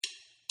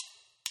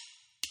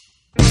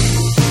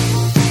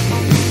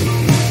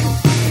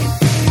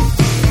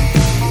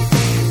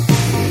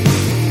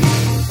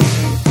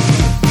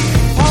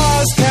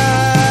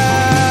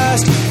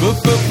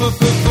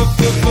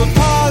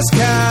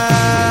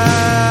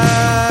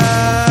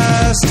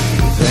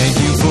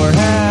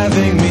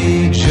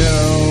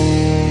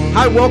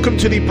Hi, welcome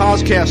to the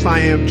PosCast. I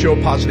am Joe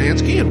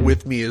Posnanski, and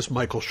with me is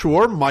Michael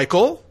Shore.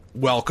 Michael,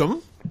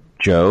 welcome.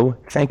 Joe,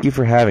 thank you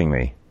for having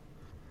me.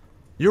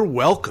 You're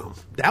welcome.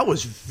 That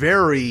was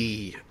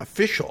very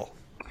official,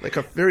 like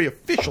a very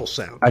official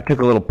sound. I took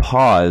a little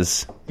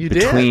pause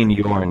between did?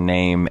 your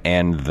name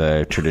and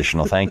the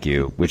traditional thank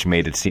you, which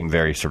made it seem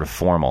very sort of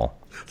formal.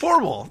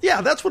 Formal.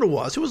 Yeah, that's what it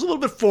was. It was a little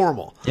bit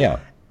formal. Yeah.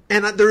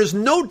 And there is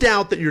no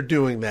doubt that you're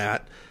doing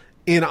that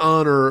in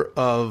honor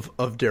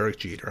of Derek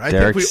Jeter.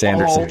 Derek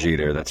Sanderson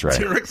Jeter, that's right.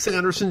 Derek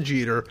Sanderson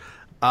Jeter.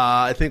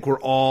 I think we're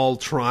all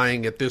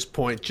trying at this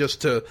point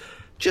just to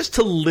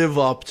live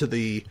up to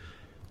the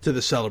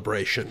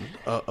celebration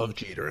of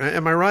Jeter.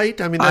 Am I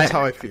right? I mean, that's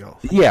how I feel.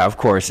 Yeah, of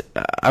course.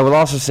 I will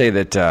also say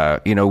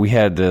that we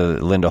had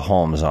Linda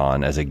Holmes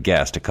on as a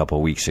guest a couple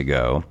of weeks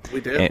ago.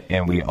 We did,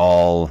 and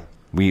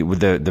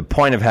the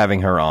point of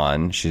having her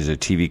on, she's a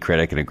TV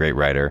critic and a great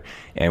writer,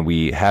 and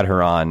we had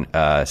her on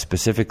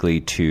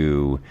specifically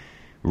to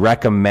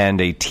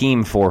recommend a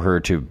team for her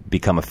to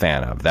become a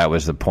fan of. That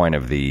was the point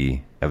of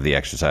the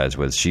exercise,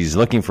 was she's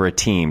looking for a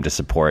team to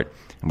support,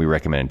 and we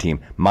recommend a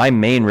team. My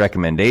main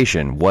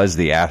recommendation was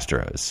the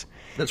Astros.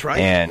 That's right.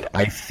 And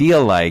I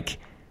feel like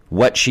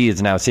what she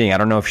is now seeing, I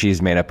don't know if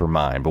she's made up her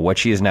mind, but what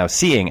she is now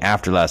seeing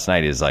after last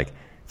night is like,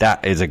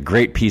 that is a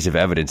great piece of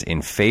evidence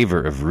in favor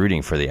of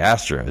rooting for the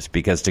Astros,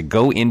 because to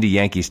go into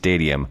Yankee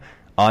Stadium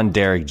on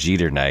Derek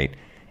Jeter night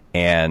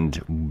and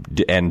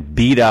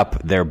beat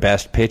up their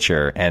best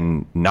pitcher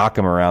and knock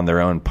them around their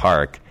own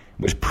park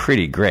was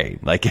pretty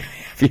great. Like,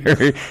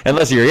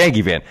 unless you're a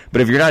Yankee fan,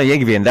 but if you're not a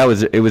Yankee fan,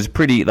 it was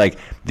pretty. Like,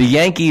 the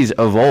Yankees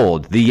of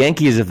old, the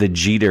Yankees of the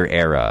Jeter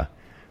era,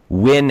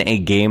 win a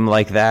game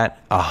like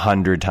that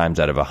 100 times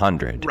out of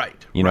 100. Right.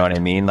 You know what I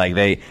mean? Like,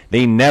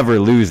 they never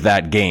lose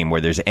that game where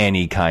there's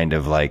any kind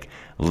of like,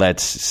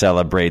 let's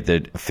celebrate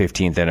the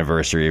 15th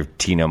anniversary of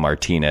Tino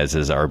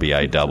Martinez's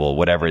RBI double,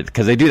 whatever,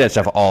 because they do that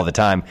stuff all the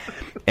time,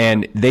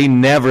 and they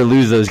never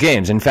lose those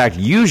games. In fact,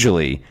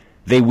 usually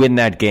they win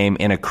that game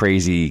in a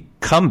crazy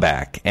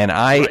comeback. And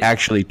I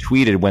actually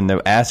tweeted when the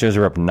Astros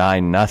were up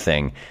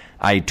 9-0.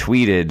 I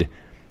tweeted,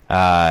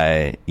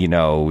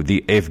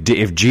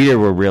 if Jeter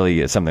were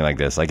really something like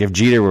this, like if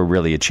Jeter were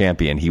really a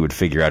champion, he would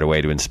figure out a way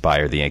to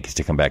inspire the Yankees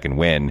to come back and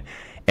win.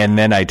 And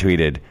then I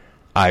tweeted,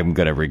 I'm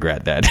going to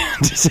regret that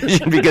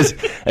decision, because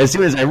as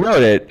soon as I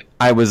wrote it,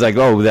 I was like,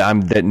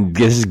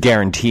 this is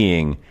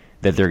guaranteeing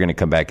that they're going to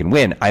come back and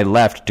win. I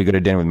left to go to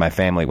dinner with my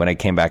family. When I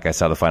came back, I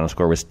saw the final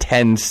score was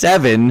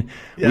 10-7,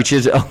 which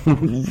is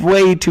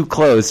way too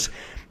close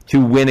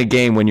to win a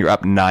game when you're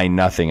up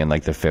 9-0 in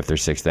like the 5th or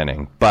 6th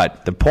inning.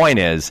 But the point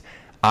is,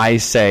 I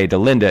say to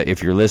Linda,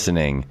 if you're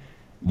listening,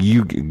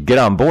 you get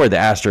on board the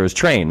Astros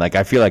train. Like,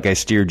 I feel like I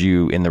steered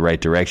you in the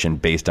right direction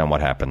based on what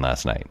happened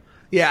last night.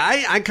 Yeah,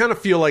 I kind of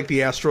feel like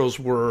the Astros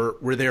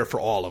were there for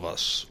all of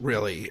us,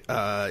 really.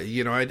 I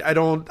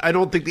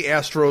don't think the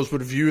Astros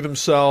would view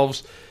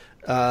themselves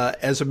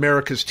as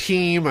America's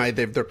team.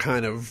 They're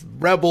kind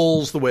of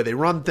rebels, the way they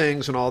run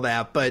things and all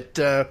that. But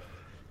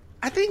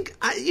I think,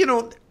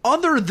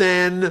 other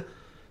than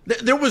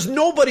there was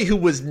nobody who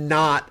was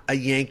not a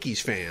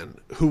Yankees fan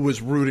who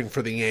was rooting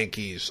for the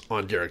Yankees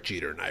on Derek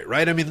Jeter night,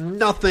 right? I mean,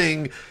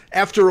 nothing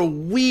after a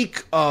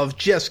week of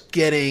just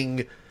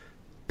getting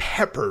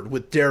peppered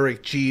with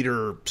Derek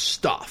Jeter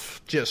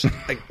stuff, just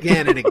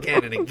again and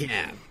again and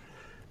again.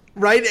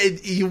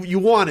 Right? You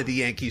wanted the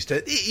Yankees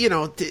to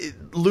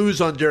lose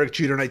on Derek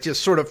Jeter, and I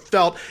just sort of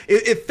felt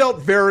it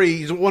felt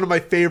very. One of my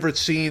favorite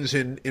scenes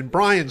in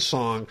Brian's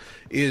song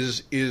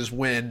is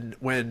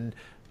when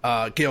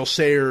Gale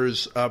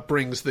Sayers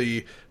brings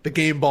the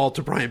game ball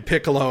to Brian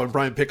Piccolo, and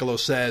Brian Piccolo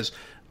says,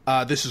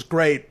 "This is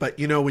great, but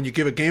when you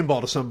give a game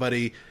ball to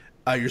somebody,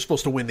 you're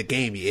supposed to win the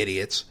game, you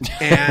idiots."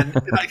 And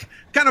I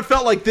kind of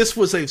felt like this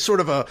was a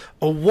sort of a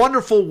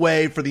wonderful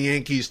way for the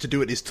Yankees to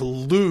do it, is to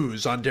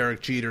lose on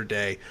Derek Jeter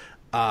Day.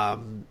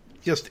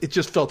 It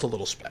just felt a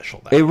little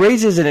special. It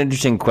raises an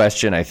interesting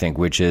question, I think,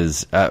 which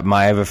is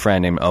I have a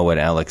friend named Owen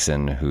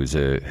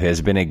Ellickson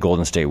has been a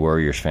Golden State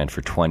Warriors fan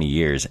for 20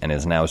 years and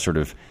is now sort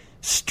of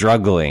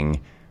struggling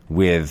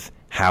with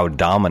how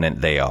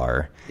dominant they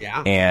are.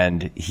 Yeah.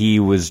 And he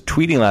was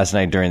tweeting last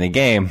night during the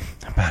game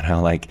about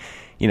how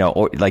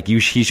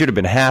he should have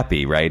been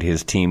happy, right?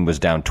 His team was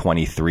down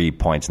 23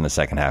 points in the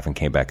second half and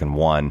came back and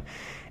won.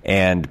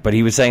 But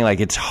he was saying,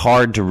 like, it's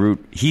hard to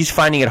root. He's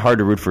finding it hard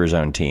to root for his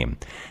own team.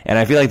 And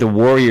I feel like the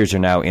Warriors are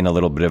now in a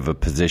little bit of a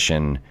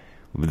position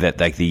that,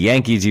 like, the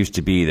Yankees used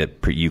to be,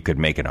 that you could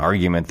make an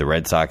argument the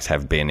Red Sox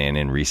have been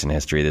in recent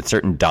history, that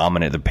certain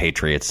dominant, the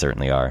Patriots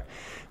certainly are,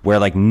 where,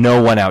 like,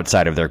 no one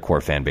outside of their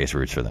core fan base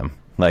roots for them.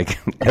 Like,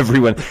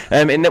 everyone,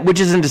 which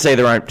isn't to say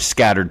there aren't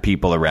scattered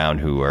people around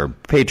who are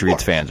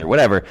Patriots fans or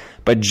whatever,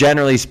 but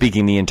generally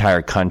speaking, the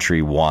entire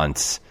country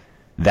wants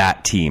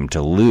that team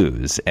to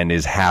lose and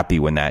is happy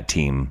when that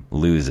team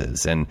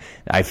loses. And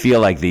I feel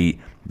like the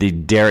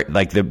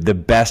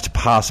best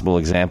possible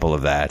example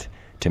of that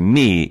to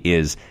me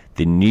is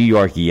the New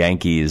York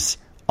Yankees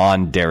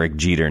on Derek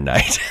Jeter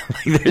night.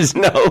 Like,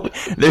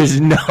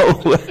 there's no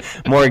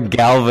more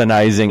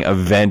galvanizing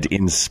event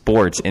in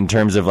sports in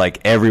terms of like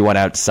everyone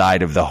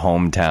outside of the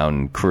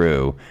hometown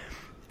crew.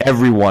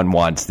 Everyone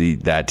wants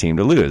that team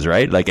to lose,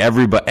 right? Like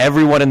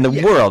everyone in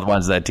the world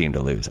wants that team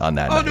to lose on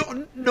that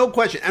night. No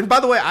question. And by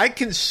the way, I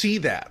can see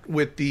that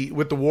with the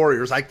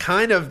Warriors. I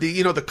kind of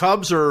the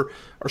Cubs are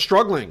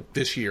struggling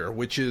this year,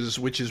 which is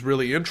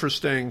really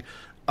interesting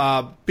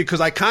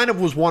because I kind of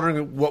was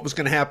wondering what was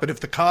going to happen if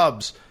the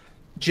Cubs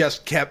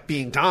just kept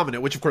being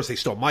dominant, which of course they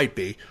still might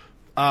be.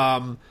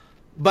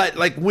 But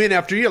like win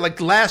after year, like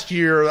last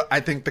year, I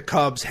think the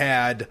Cubs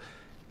had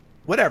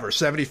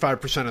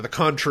 75% of the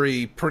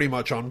country pretty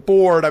much on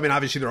board. I mean,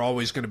 obviously there are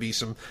always going to be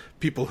some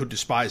people who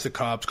despise the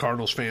Cubs.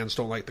 Cardinals fans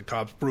don't like the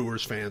Cubs,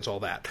 Brewers fans, all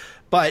that.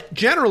 But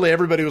generally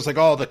everybody was like,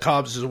 oh, the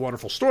Cubs is a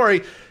wonderful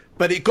story.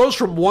 But it goes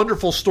from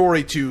wonderful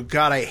story to,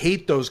 God, I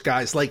hate those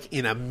guys like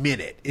in a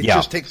minute. It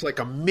just takes like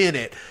a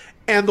minute.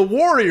 And the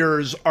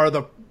Warriors are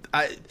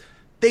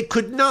they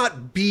could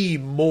not be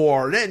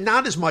more,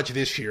 not as much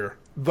this year,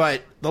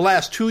 but the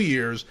last 2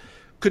 years,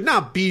 could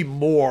not be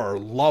more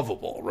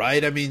lovable,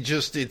 right? I mean,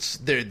 just it's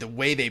the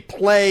way they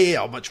play,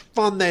 how much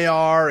fun they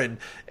are,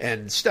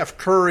 and Steph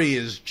Curry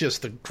is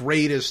just the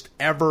greatest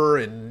ever,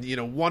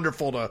 and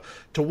wonderful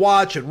to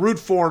watch and root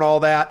for and all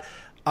that.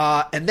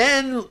 And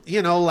then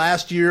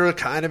last year,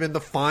 kind of in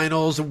the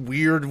finals,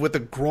 weird with the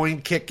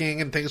groin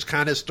kicking and things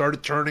kind of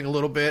started turning a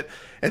little bit.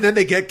 And then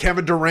they get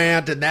Kevin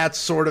Durant, and that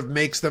sort of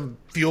makes them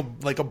feel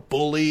like a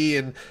bully.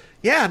 And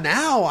yeah,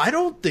 now I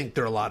don't think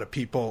there are a lot of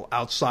people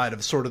outside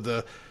of sort of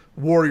the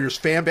Warriors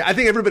fan base. I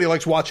think everybody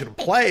likes watching them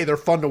play. They're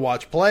fun to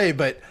watch play,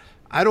 but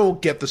I don't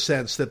get the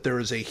sense that there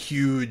is a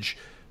huge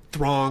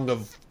throng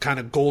of kind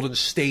of Golden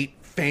State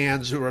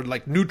fans who are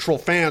like neutral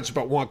fans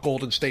but want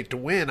Golden State to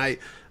win.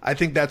 I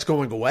think that's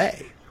going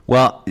away.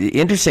 Well,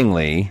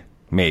 interestingly,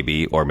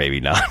 maybe or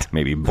maybe not,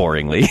 maybe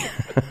boringly,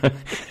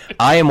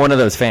 I am one of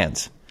those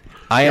fans.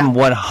 I am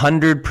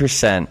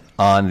 100%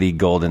 on the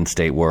Golden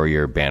State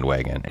Warrior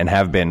bandwagon and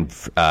have been.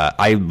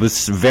 I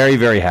was very,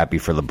 very happy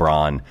for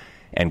LeBron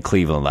and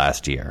Cleveland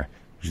last year.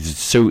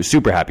 So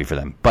super happy for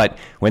them. But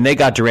when they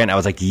got Durant, I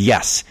was like,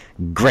 yes,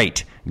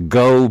 great.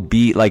 Go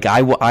be like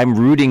I'm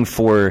rooting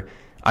for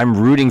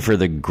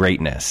the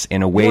greatness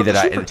in a way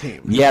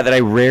that I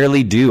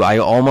rarely do. I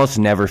almost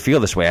never feel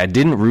this way. I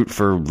didn't root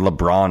for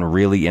LeBron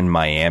really in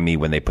Miami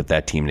when they put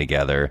that team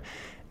together.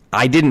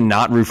 I did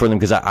not root for them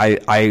because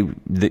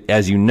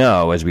as you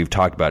know, as we've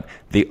talked about,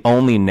 the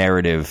only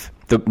narrative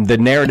The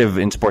narrative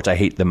in sports I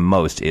hate the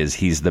most is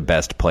he's the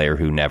best player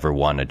who never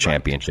won a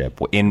championship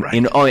in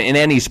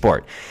any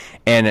sport,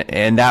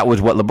 and that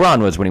was what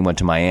LeBron was when he went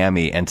to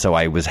Miami, and so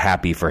I was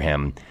happy for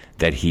him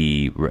that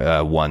he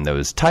won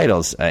those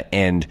titles,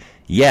 and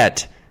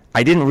yet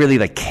I didn't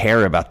really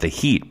care about the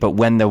Heat. But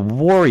when the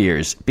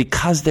Warriors,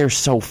 because they're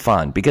so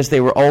fun, because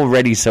they were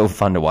already so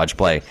fun to watch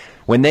play,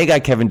 when they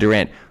got Kevin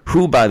Durant,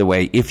 who, by the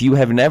way, if you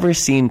have never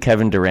seen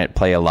Kevin Durant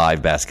play a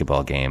live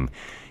basketball game,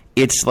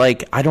 it's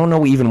like, I don't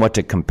know even what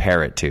to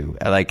compare it to.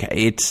 Like,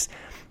 it's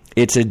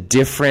a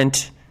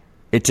different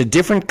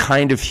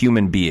kind of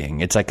human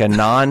being. It's like a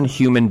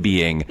non-human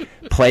being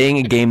playing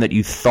a game that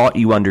you thought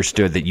you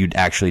understood that you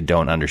actually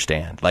don't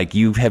understand. Like,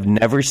 you have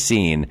never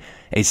seen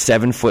a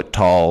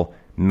 7-foot-tall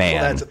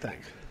man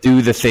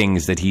do the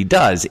things that he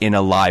does in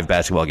a live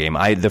basketball game.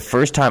 The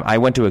first time I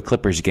went to a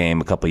Clippers game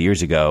a couple of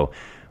years ago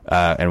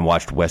and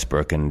watched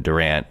Westbrook and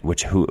Durant,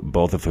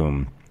 both of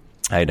whom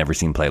I had never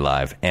seen play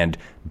live, and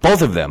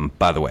both of them,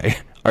 by the way,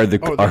 are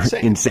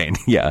insane.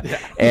 Yeah.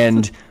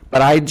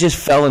 But I just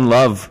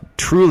fell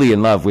truly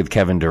in love with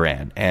Kevin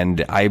Durant,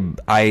 and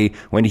I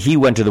when he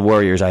went to the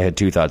Warriors, I had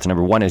two thoughts.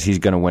 Number one is he's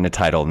going to win a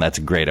title, and that's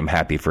great. I'm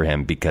happy for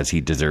him because he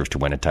deserves to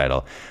win a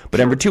title. But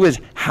number two is,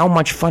 how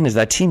much fun is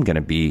that team going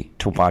to be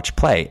to watch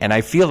play? And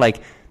I feel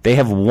like they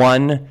have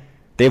one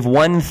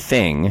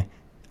thing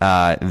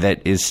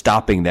that is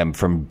stopping them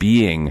from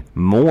being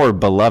more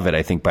beloved,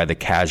 I think, by the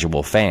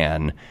casual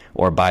fan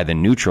or by the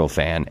neutral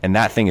fan, and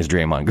that thing is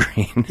Draymond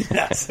Green.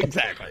 Yes,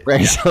 exactly. Right,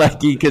 yeah. So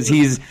because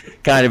he's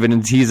kind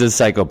of he's a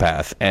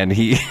psychopath, and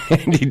he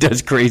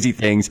does crazy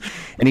things,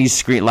 and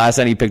last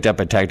night he picked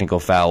up a technical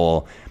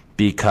foul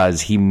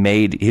because he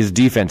made his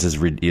defense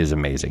is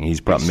amazing.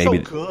 He's maybe so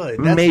good.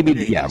 Maybe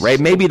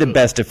the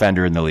best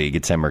defender in the league.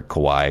 It's him or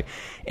Kawhi.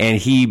 And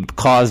he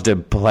caused a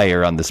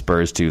player on the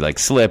Spurs to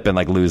slip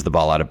and lose the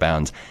ball out of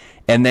bounds.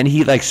 And then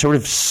he sort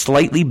of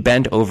slightly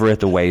bent over at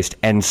the waist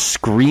and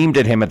screamed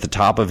at him at the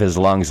top of his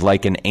lungs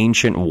like an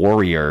ancient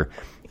warrior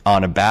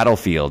on a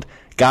battlefield,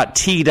 got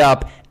teed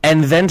up,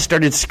 and then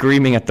started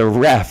screaming at the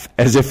ref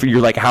as if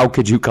you're like, how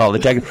could you call the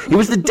technical? It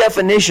was the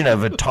definition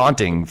of a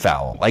taunting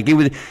foul.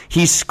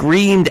 He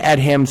screamed at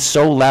him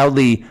so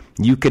loudly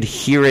you could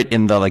hear it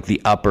in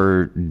the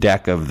upper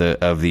deck of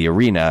the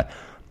arena.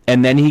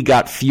 And then he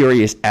got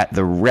furious at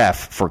the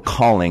ref for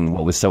calling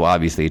what was so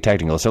obviously a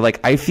technical. So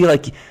I feel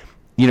like,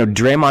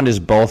 Draymond is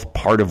both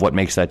part of what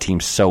makes that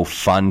team so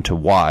fun to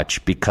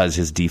watch because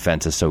his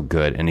defense is so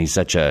good and he's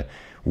such a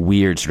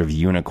weird sort of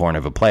unicorn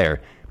of a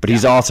player. But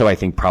he's also, I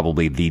think,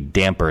 probably the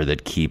damper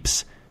that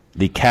keeps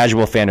the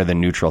casual fan or the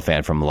neutral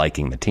fan from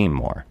liking the team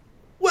more.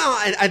 Well,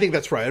 I think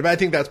that's right. I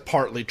think that's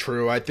partly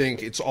true. I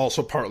think it's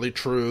also partly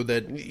true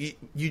that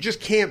you just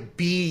can't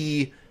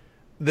be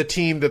the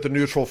team that the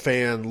neutral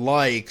fan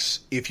likes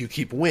if you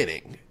keep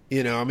winning.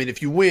 You know, I mean,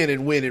 if you win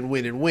and win and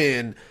win and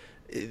win,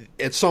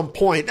 at some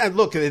point, and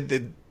look,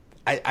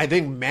 I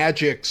think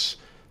Magic's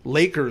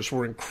Lakers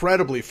were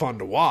incredibly fun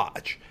to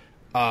watch.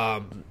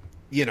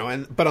 You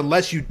know, but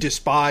unless you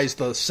despise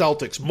the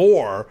Celtics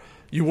more,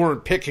 you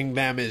weren't picking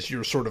them as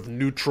your sort of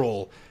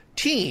neutral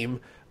team.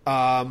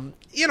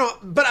 You know,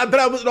 but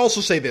I would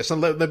also say this,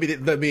 and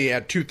let me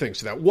add two things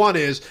to that. One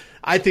is,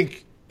 I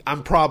think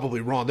I'm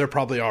probably wrong. There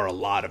probably are a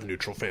lot of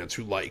neutral fans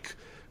who like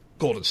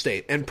Golden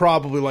State, and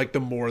probably like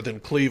them more than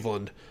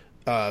Cleveland.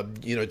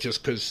 You know,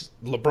 just because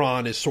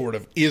LeBron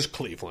is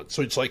Cleveland.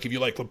 So it's like if you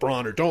like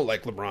LeBron or don't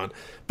like LeBron.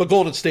 But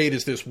Golden State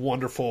is this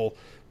wonderful,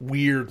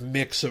 weird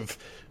mix of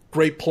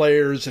great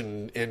players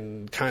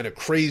and kind of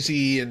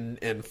crazy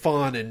and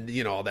fun and,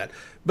 you know, all that.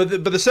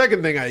 But the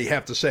second thing I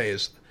have to say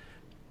is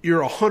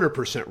you're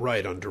 100%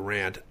 right on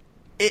Durant.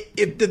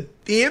 If the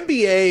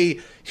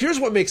NBA, here's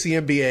what makes the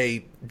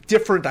NBA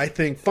different, I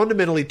think,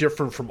 fundamentally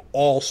different from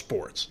all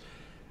sports.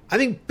 I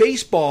think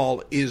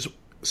baseball is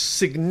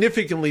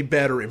significantly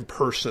better in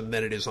person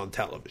than it is on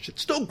television.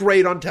 It's still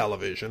great on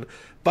television,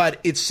 but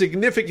it's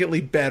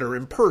significantly better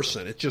in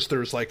person. It's just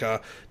there's like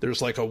a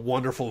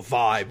wonderful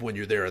vibe when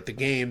you're there at the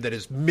game that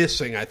is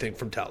missing, I think,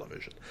 from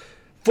television.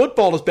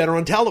 Football is better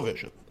on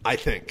television, I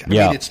think. I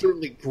mean, it's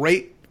certainly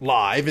great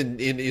live in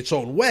its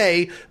own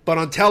way, but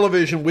on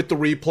television with the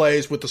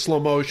replays, with the slow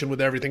motion,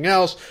 with everything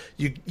else,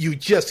 you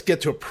just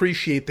get to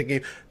appreciate the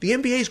game. The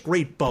NBA is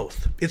great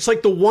both. It's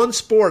like the one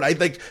sport I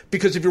think,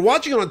 because if you're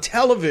watching it on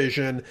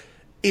television,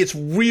 it's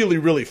really,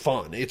 really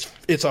fun.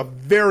 It's a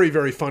very,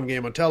 very fun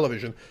game on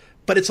television,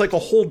 but it's like a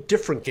whole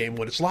different game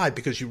when it's live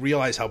because you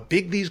realize how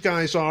big these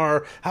guys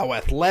are, how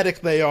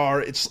athletic they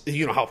are. It's,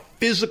 you know, how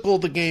physical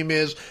the game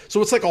is.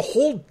 So it's like a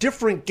whole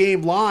different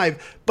game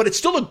live, but it's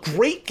still a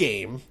great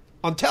game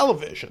on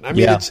television. I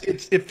mean,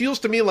 it feels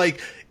to me like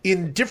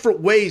in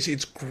different ways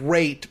it's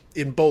great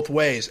in both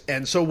ways.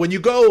 And so when you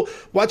go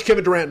watch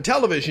Kevin Durant on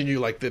television, you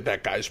like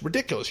that guy's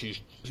ridiculous.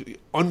 He's an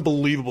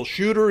unbelievable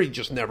shooter. He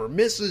just never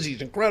misses.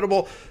 He's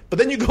incredible. But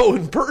then you go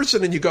in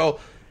person and you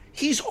go,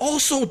 he's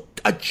also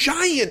a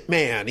giant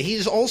man.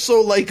 He's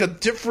also like a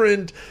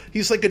different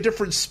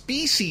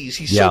species.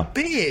 He's so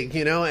big,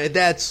 you know, and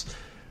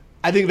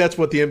I think that's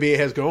what the NBA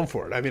has going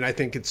for it. I mean, I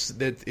think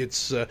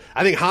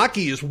I think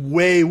hockey is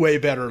way, way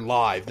better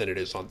live than it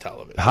is on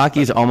television.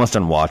 Hockey is almost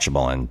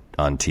unwatchable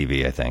on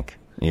TV, I think.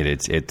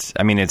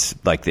 I mean,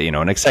 it's like, you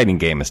know, an exciting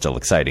game is still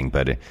exciting,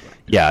 but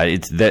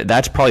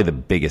that's probably the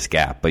biggest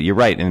gap. But you're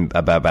right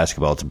about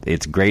basketball.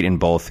 It's great in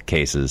both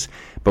cases.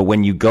 But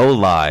when you go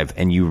live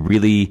and you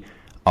really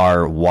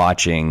are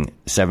watching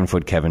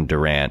 7-foot Kevin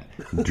Durant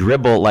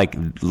dribble,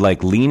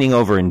 like leaning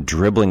over and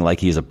dribbling like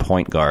he's a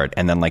point guard,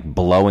 and then like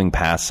blowing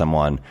past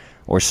someone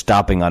or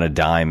stopping on a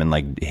dime and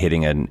like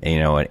hitting an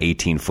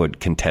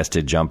 18-foot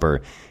contested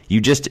jumper,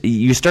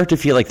 you start to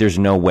feel like there's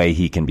no way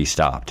he can be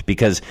stopped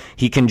because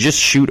he can just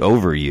shoot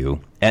over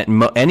you.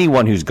 And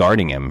anyone who's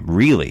guarding him,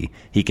 really,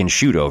 he can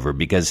shoot over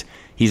because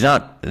he's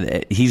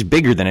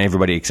bigger than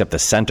everybody except the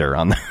center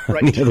on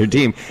the other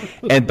team.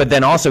 But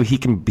then also he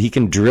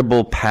can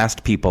dribble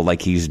past people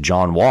like he's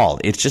John Wall.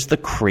 It's just the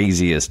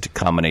craziest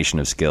combination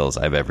of skills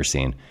I've ever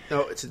seen.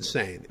 No, it's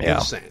insane.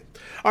 Insane.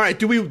 All right,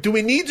 do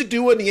we need to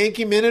do a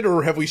Yankee minute,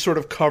 or have we sort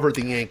of covered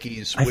the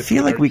Yankees? I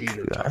feel like we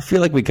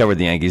covered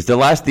the Yankees.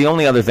 The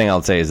only other thing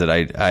I'll say is that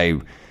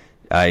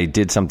I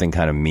did something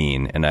kind of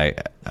mean, and I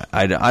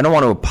don't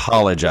want to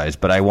apologize,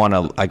 but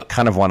I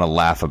kind of want to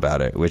laugh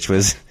about it, which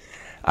was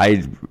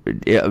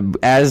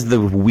as the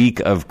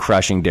week of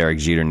crushing Derek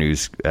Jeter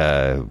news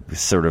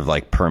sort of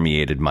like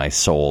permeated my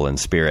soul and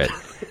spirit,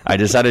 I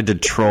decided to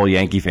troll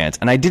Yankee fans,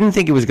 and I didn't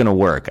think it was going to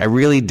work. I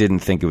really didn't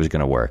think it was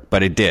going to work,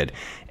 but it did.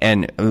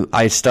 And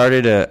I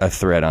started a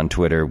thread on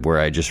Twitter where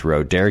I just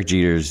wrote, Derek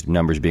Jeter's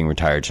numbers being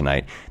retired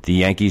tonight. The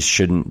Yankees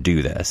shouldn't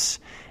do this.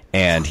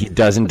 And he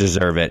doesn't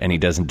deserve it, and he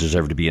doesn't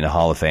deserve to be in the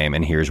Hall of Fame,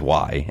 and here's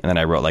why. And then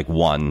I wrote like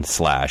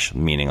 1/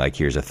 meaning like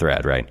here's a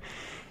thread, right?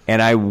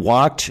 And I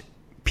walked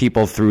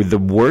people through the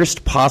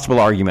worst possible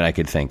argument I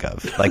could think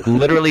of. Like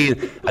literally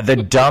the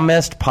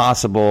dumbest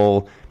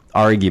possible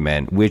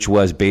argument, which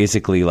was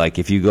basically like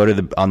if you go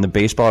to on the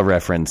Baseball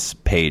Reference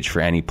page for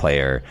any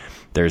player,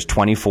 there's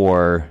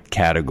 24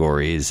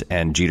 categories,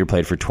 and Jeter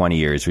played for 20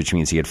 years, which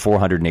means he had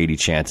 480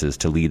 chances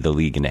to lead the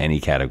league in any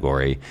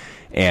category.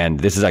 And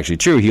this is actually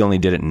true. He only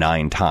did it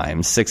 9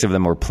 times. 6 of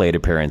them were plate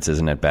appearances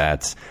and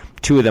at-bats.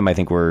 2 of them, I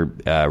think, were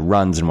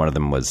runs, and 1 of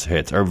them was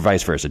hits, or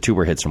vice versa. 2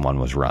 were hits and 1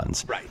 was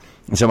runs. Right.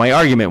 And so my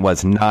argument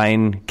was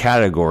 9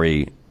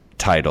 category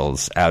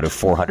titles out of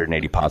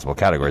 480 possible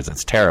categories.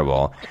 That's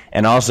terrible.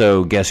 And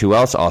also, guess who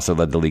else also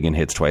led the league in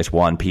hits twice?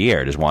 Juan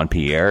Pierre. Does Juan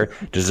Pierre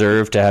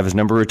deserve to have his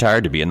number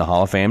retired, to be in the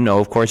Hall of Fame? No,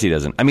 of course he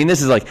doesn't. I mean,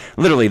 this is like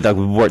literally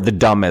the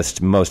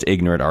dumbest, most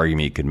ignorant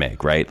argument you could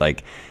make, right?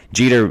 Like,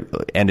 Jeter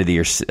ended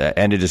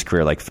his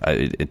career like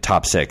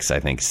top 6, I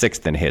think,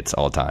 6th in hits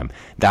all time.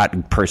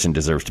 That person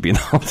deserves to be in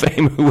the Hall of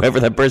Fame, whoever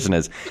that person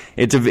is.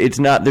 It's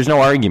not. There's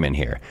no argument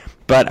here.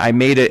 But I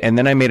made it, and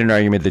then I made an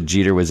argument that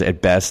Jeter was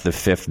at best the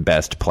 5th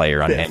best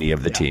player on any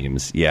of the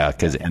teams. Yeah,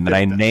 and then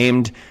I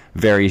named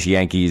various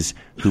Yankees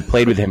who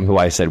played with him who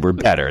I said were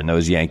better, and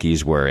those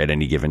Yankees were at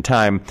any given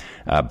time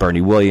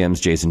Bernie Williams,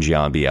 Jason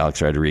Giambi,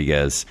 Alex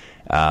Rodriguez,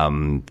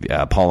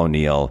 Paul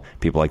O'Neill,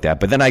 people like that.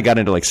 But then I got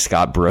into like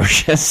Scott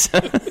Brocious.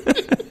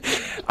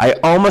 I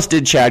almost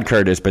did Chad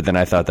Curtis, but then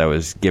I thought that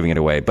was giving it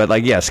away. But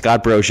like, yeah,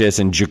 Scott Brocious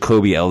and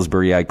Jacoby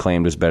Ellsbury I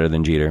claimed was better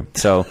than Jeter.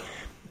 So,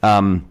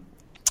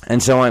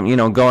 and so I'm,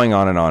 going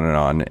on and on and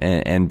on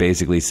and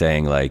basically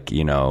saying like,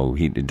 he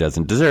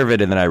doesn't deserve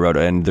it. And then I wrote,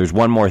 and there's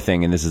one more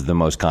thing, and this is the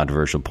most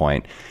controversial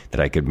point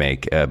that I could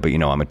make. But,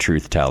 I'm a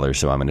truth teller,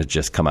 so I'm going to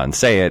just come out and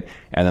say it.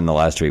 And then the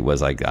last tweet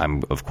was like,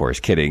 I'm of course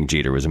kidding.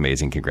 Jeter was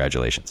amazing.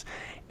 Congratulations.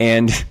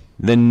 And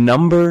the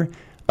number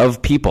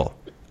of people,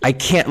 I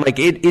can't like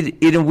it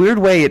in a weird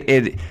way.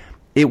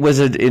 It was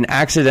an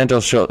accidental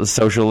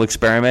social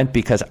experiment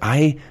because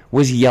I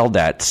was yelled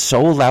at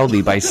so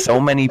loudly by so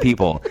many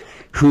people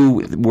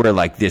who were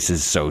like, "This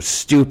is so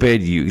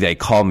stupid." They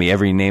called me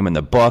every name in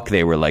the book.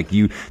 They were like,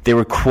 They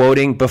were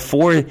quoting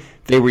before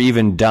they were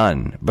even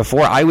done.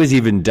 Before I was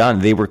even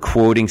done, they were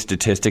quoting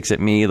statistics at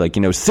me, like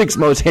 6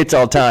 most hits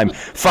all time,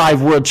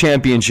 5 world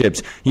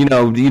championships.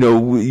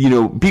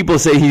 People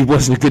say he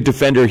wasn't a good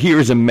defender.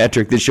 Here's a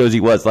metric that shows he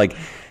was. Like,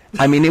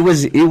 I mean, it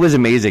was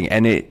amazing,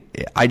 and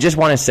I just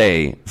want to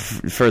say,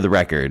 for the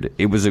record,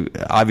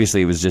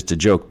 obviously it was just a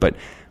joke, but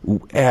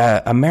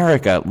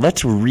America,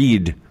 let's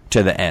read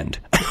to the end.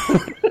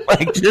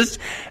 Like, just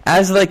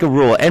as like a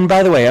rule. And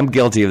by the way, I'm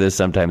guilty of this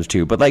sometimes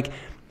too, but like,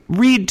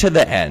 read to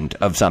the end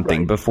of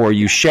something before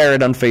you share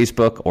it on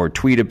Facebook or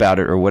tweet about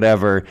it or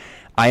whatever.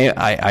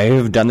 I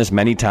have done this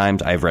many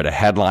times. I've read a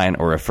headline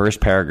or a first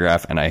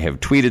paragraph and I have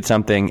tweeted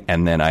something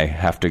and then I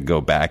have to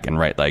go back and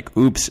write like,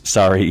 oops,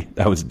 sorry,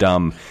 that was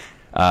dumb.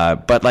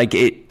 But like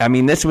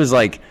this was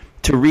like,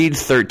 to read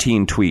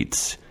 13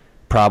 tweets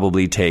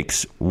probably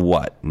takes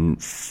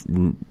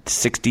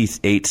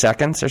 68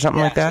 seconds or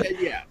something like that.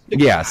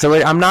 Yeah. So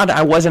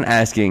I wasn't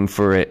asking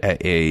for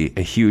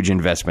a huge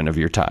investment of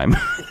your time.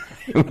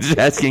 I was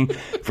asking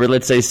for,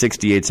 let's say,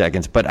 68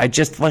 seconds, but I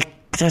just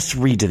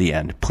read to the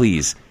end,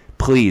 please.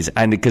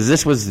 And because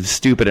this was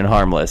stupid and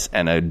harmless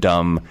and a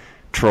dumb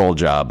troll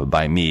job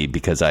by me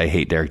because I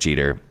hate Derek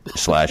Jeter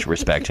 /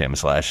 respect him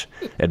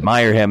 /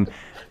 admire him.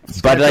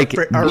 But like,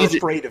 are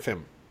afraid of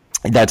him.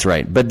 That's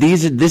right. But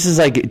this is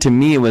like, to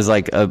me, it was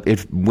like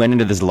it went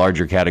into this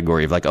larger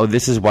category of like, oh,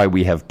 this is why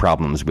we have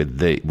problems with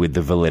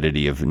the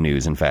validity of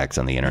news and facts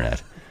on the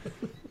internet.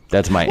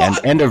 That's my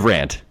end of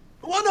rant.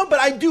 Well, no, but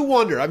I do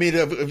wonder. I mean,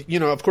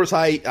 of course,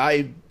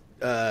 I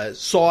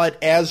saw it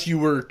as you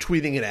were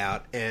tweeting it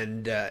out,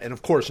 and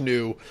of course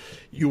knew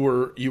you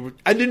were.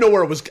 I didn't know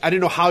where it was. I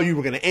didn't know how you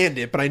were going to end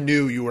it, but I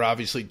knew you were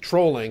obviously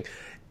trolling,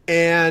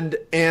 and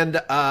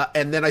then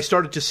I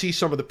started to see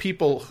some of the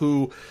people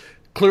who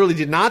clearly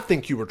did not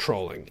think you were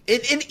trolling,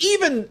 and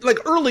even like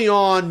early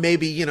on,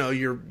 maybe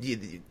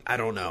I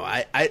don't know.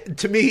 I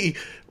to me,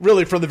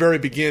 really from the very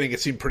beginning,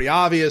 it seemed pretty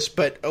obvious.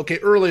 But okay,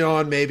 early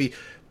on, maybe.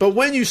 But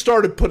when you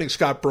started putting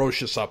Scott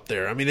Brocious up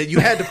there, I mean,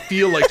 you had to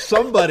feel like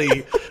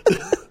somebody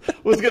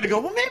was going to go,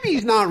 well, maybe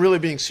he's not really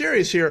being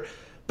serious here.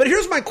 But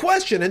here's my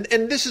question, and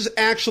this is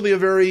actually a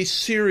very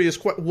serious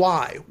question.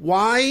 Why?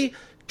 Why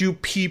do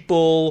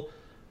people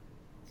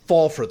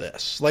fall for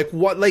this? Like,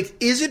 what? Like,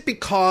 is it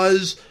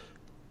because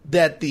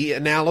that the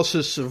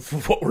analysis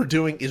of what we're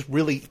doing is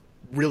really,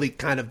 really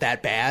kind of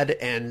that bad?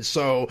 And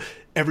so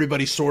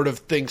everybody sort of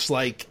thinks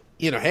like,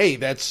 hey,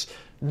 that's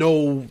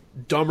no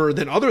dumber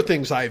than other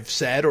things I've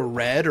said or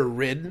read or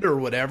written or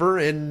whatever.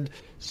 And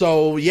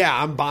so, yeah,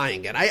 I'm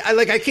buying it.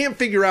 I can't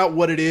figure out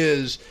what it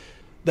is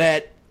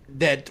that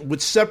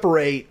would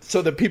separate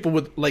so that people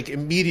would like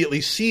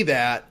immediately see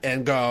that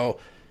and go,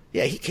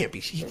 yeah, he can't be,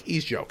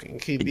 he's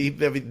joking.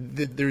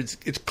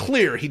 It's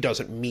clear he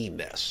doesn't mean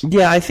this.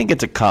 Yeah, I think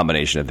it's a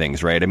combination of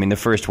things, right? I mean, the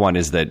first one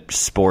is that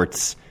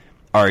sports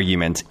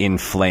arguments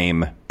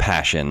inflame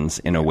passions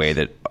in a way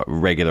that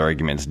regular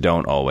arguments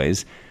don't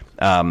always.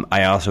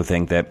 I also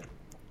think that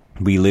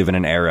we live in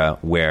an era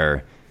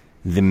where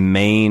the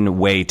main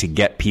way to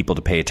get people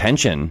to pay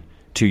attention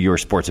to your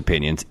sports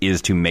opinions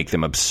is to make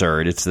them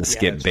absurd. It's the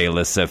Skip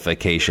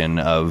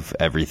Baylessification of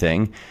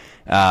everything.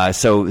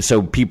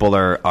 So people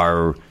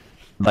are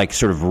like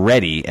sort of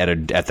ready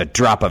at the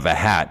drop of a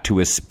hat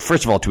to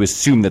first of all to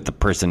assume that the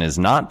person is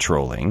not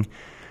trolling,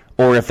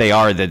 or if they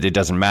are, that it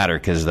doesn't matter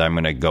because I'm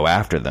going to go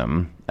after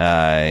them.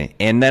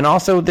 And then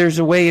also there's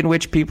a way in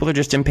which people are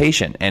just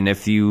impatient, and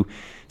if you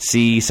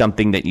see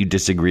something that you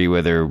disagree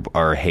with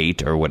or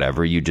hate or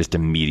whatever, you just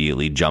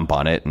immediately jump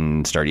on it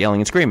and start yelling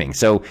and screaming.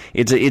 So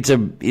it's a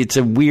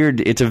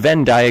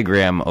Venn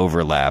diagram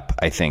overlap,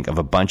 I think, of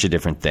a bunch of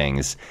different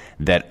things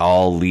that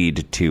all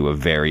lead to a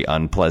very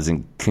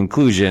unpleasant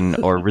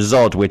conclusion or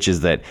result, which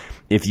is that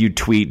if you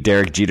tweet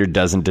Derek Jeter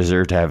doesn't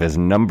deserve to have his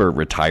number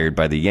retired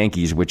by the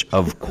Yankees, which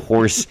of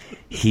course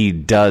he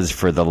does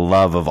for the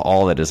love of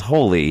all that is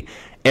holy,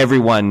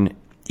 everyone,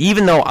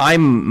 even though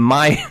I'm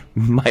my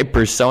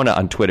persona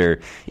on Twitter,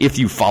 if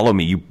you follow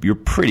me, you're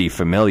pretty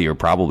familiar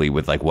probably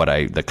with like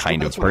the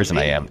kind of person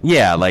I am.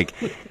 Yeah, like,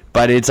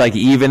 but it's like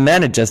even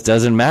then it just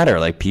doesn't matter.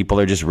 Like people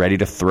are just ready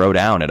to throw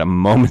down at a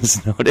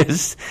moment's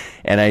notice,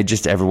 and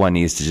everyone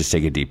needs to just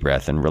take a deep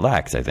breath and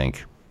relax, I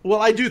think. Well,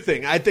 I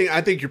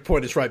think your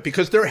point is right,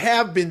 because there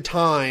have been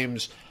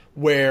times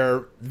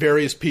where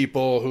various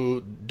people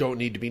who don't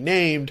need to be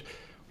named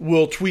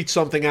will tweet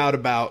something out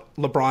about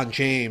LeBron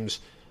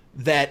James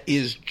that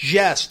is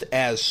just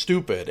as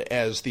stupid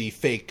as the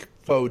fake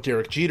faux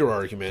Derek Jeter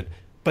argument,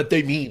 but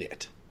they mean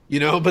it,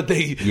 but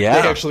they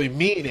actually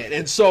mean it.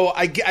 And so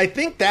I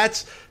think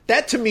that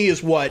to me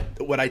is what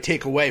I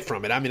take away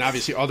from it. I mean,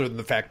 obviously, other than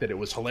the fact that it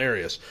was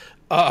hilarious.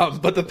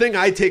 But the thing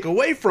I take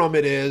away from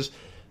it is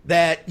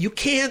that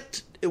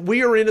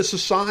we are in a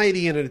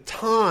society and in a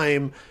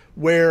time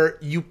where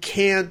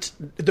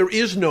there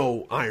is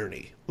no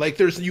irony. Like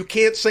you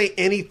can't say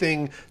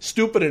anything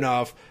stupid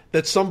enough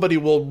that somebody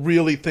will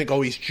really think,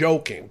 oh, he's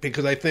joking.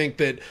 Because I think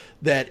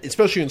that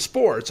especially in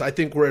sports, I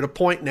think we're at a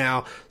point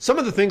now, some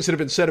of the things that have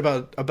been said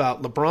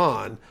about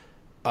LeBron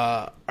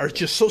are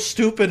just so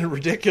stupid and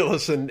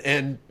ridiculous.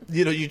 And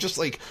you just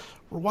like,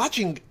 we're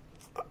watching,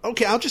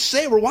 okay, I'll just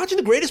say we're watching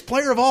the greatest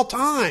player of all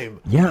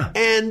time. Yeah.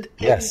 And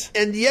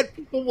yet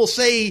people will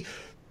say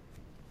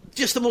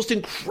just the most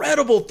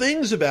incredible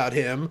things about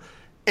him,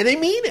 and they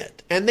mean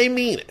it.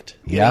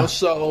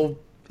 So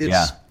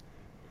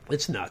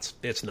it's nuts.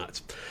 It's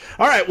nuts.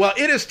 All right, well,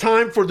 it is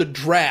time for the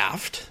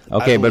draft.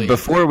 Okay, but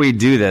before we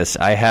do this,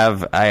 I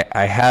have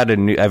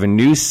a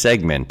new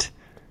segment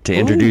to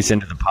introduce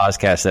into the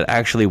podcast that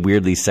actually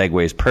weirdly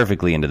segues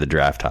perfectly into the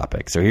draft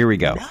topic. So here we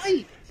go.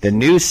 Nice. The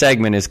new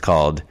segment is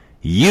called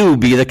 "You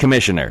Be the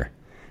Commissioner."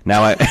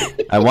 Now,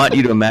 I want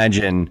you to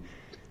imagine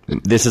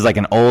this is like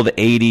an old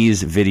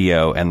 80s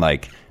video, and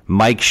like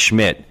Mike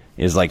Schmidt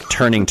is like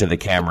turning to the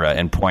camera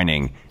and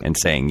pointing and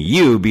saying,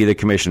 "You be the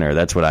commissioner."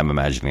 That's what I'm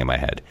imagining in my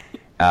head.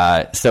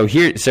 So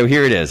here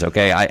it is.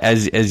 Okay,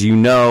 as you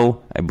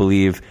know, I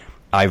believe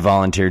I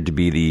volunteered to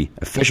be the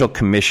official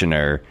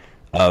commissioner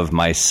of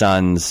my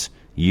son's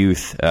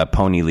youth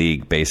pony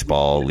league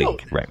baseball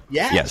league. Right?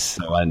 Yes.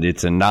 So, and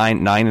it's a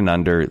 9 and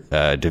under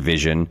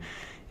division,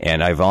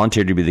 and I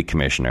volunteered to be the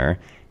commissioner.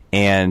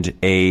 And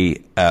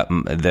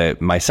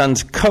my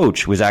son's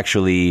coach was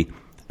actually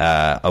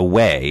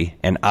away,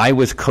 and I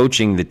was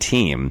coaching the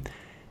team.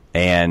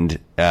 And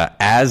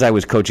as I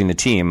was coaching the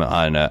team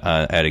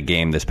at a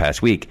game this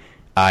past week,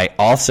 I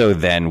also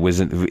then was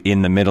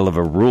in the middle of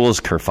a rules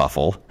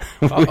kerfuffle,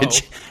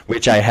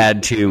 which I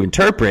had to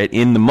interpret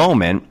in the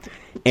moment.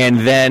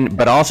 And then,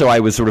 but also I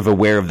was sort of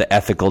aware of the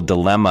ethical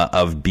dilemma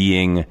of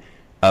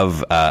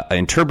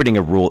interpreting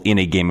a rule in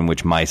a game in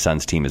which my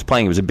son's team is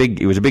playing. It was a big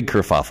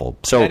kerfuffle.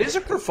 So that is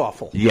a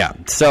kerfuffle. Yeah.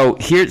 So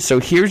here's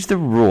the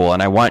rule,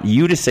 and I want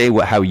you to say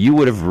how you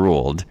would have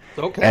ruled.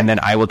 Okay. And then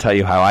I will tell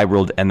you how I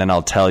ruled, and then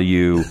I'll tell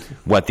you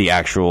what the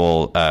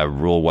actual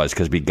rule was,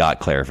 because we got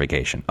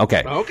clarification.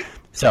 Okay.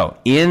 So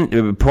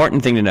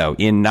important thing to know,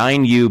 in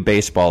 9U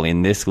baseball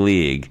in this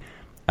league,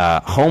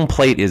 home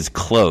plate is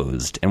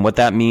closed, and what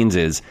that means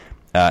is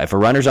if a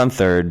runner's on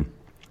third,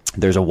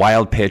 there's a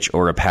wild pitch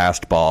or a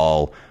passed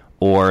ball,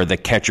 or the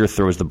catcher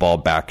throws the ball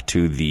back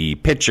to the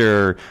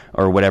pitcher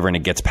or whatever, and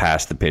it gets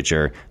past the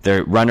pitcher,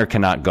 the runner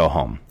cannot go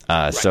home.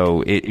 Right.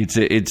 So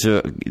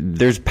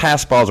there's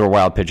pass balls or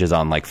wild pitches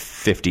on like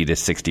 50 to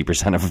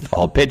 60% of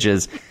all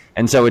pitches.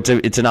 And so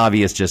it's an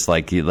obvious, just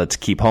like, let's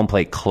keep home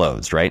plate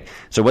closed, right?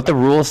 So what the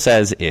rule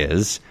says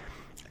is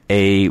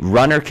a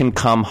runner can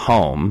come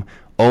home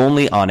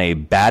only on a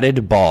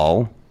batted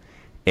ball,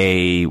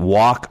 a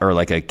walk, or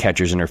like a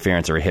catcher's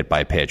interference or a hit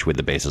by pitch with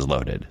the bases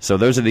loaded. So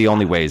those are the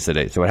only ways so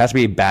it has to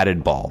be a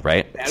batted ball,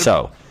 right?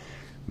 So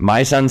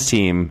my son's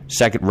team,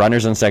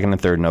 runners on second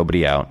and third,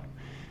 nobody out.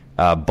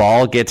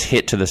 Ball gets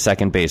hit to the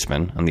second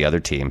baseman on the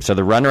other team. So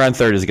the runner on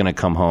third is going to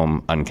come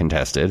home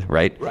uncontested,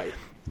 right? Right.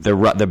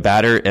 The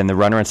batter and the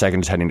runner on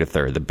second is heading to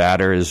third. The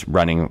batter is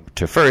running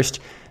to first.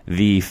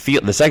 The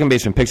second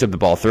baseman picks up the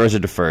ball, throws it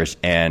to first,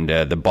 and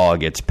the ball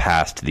gets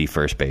past the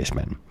first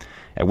baseman.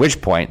 At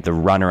which point, the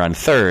runner on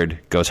third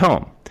goes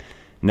home.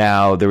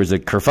 Now, there was a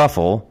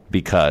kerfuffle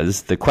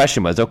because the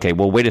question was, okay,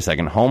 well, wait a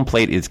second. Home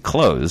plate is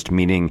closed,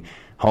 meaning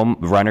home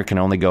runner can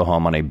only go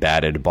home on a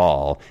batted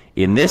ball.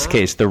 In this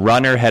case, the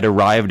runner had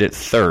arrived at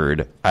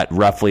third at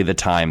roughly the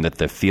time that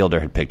the fielder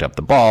had picked up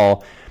the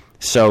ball.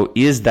 So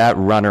is that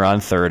runner on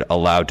third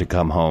allowed to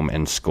come home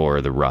and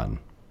score the run?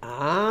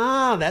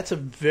 That's a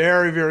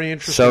very, very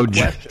interesting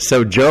question.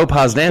 So Joe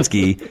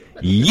Posnanski,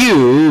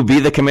 you be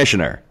the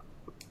commissioner.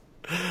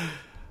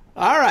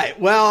 All right.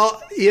 Well,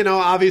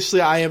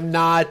 obviously I am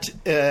not,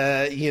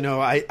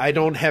 I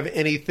don't have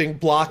anything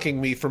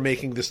blocking me from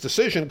making this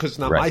decision because it's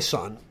not my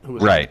son who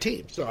is on the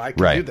team. So I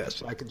can do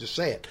this. I can just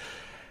say it.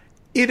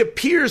 It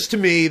appears to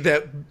me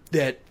that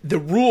the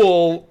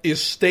rule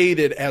is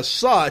stated as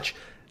such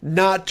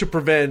not to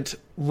prevent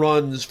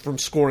runs from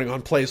scoring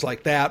on plays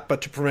like that,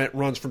 but to prevent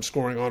runs from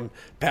scoring on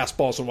pass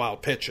balls and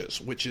wild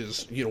pitches, which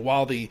is,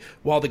 while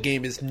the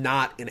game is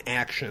not in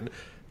action.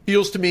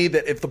 Feels to me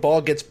that if the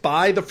ball gets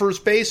by the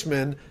first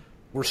baseman,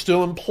 we're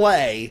still in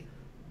play.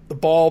 The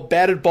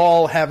batted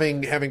ball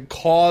having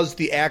caused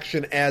the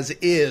action as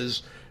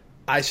is,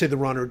 I say the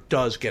runner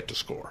does get to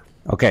score.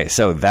 Okay,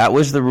 so that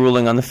was the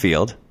ruling on the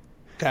field.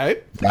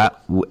 Okay.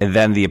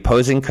 Then the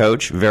opposing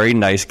coach, very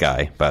nice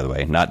guy, by the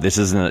way. This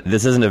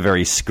isn't a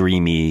very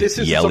screamy,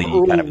 yelly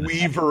some kind of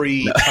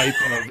Weavery type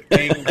of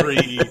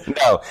angry.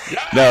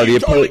 No, you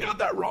totally got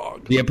that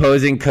wrong. The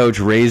opposing coach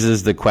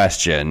raises the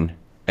question,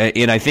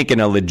 and I think in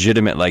a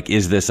legitimate,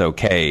 is this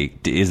okay?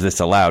 Is this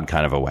allowed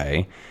kind of a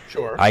way?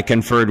 Sure. I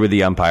conferred with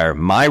the umpire.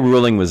 My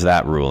ruling was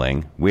that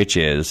ruling, which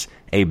is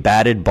a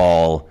batted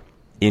ball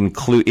in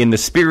the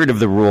spirit of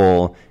the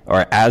rule,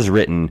 or as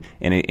written,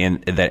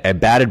 in that a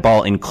batted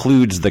ball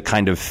includes the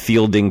kind of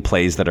fielding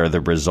plays that are the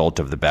result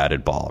of the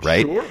batted ball,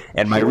 right? Sure.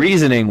 And my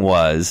reasoning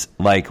was,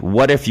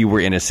 what if you were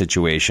in a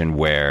situation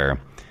where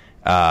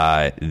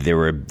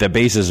the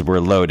bases were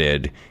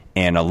loaded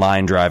and a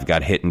line drive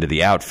got hit into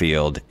the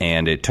outfield,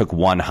 and it took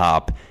one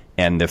hop,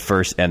 and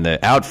the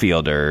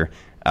outfielder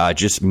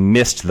just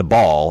missed the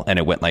ball, and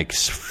it went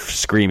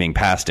screaming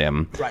past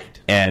him. Right.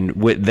 And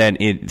then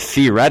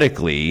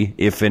theoretically,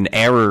 if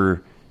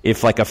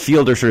a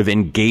fielder sort of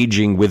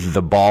engaging with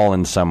the ball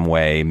in some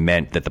way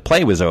meant that the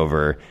play was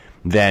over,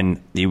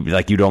 then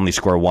you'd only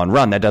score one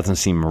run. That doesn't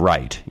seem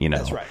right,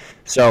 That's right.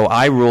 So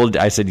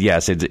I said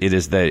yes, it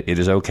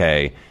is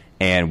okay,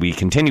 and we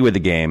continue with the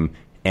game.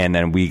 And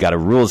then we got a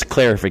rules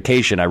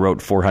clarification. I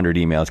wrote 400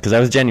 emails because I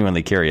was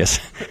genuinely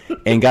curious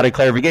and got a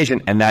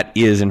clarification. And that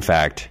is, in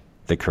fact,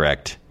 the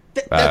correct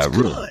that's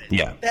rule. good.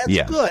 Yeah. That's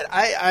good.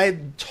 I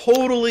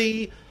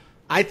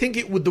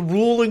think the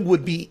ruling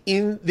would be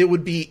it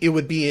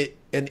would be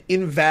an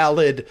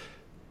invalid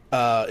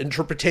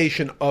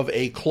interpretation of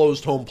a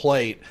closed home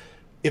plate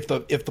if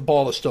the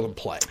ball is still in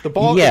play. If the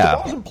ball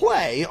is in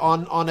play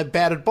on a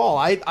batted ball.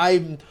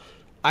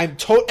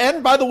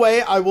 And by the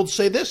way, I will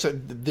say this: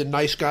 the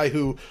nice guy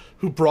who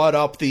brought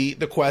up the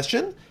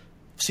question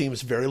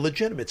seems very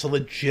legitimate. It's a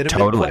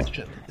legitimate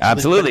question.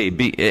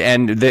 Absolutely.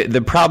 And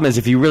the problem is,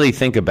 if you really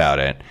think about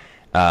it,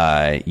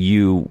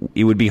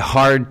 it would be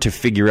hard to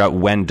figure out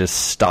when to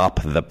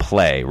stop the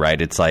play, right?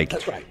 That's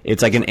right.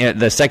 It's like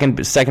the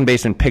second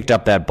baseman picked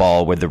up that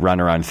ball with the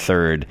runner on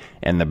third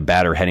and the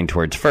batter heading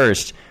towards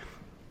first,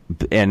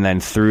 and then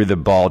threw the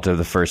ball to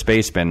the first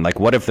baseman.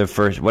 What if the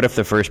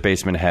first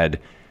baseman had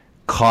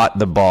caught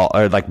the ball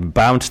or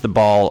bounced the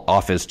ball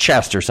off his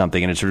chest or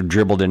something, and it sort of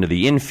dribbled into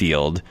the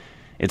infield?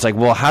 It's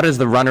how does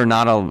the runner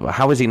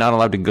how is he not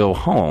allowed to go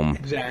home?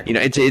 Exactly.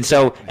 It's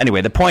so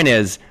anyway, the point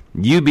is,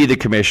 you be the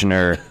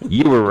commissioner.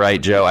 You were right,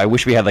 Joe. I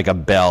wish we had a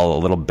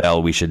little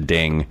bell we should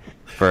ding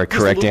for a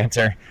correct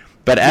answer.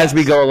 But as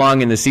we go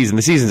along in the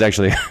season's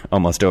actually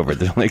almost over.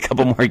 There's only a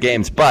couple more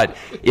games. But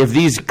if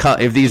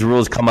these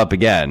rules come up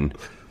again,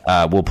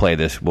 we'll play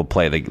this. We'll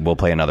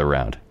play another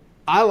round.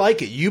 I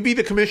like it. You be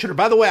the commissioner.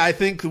 By the way, I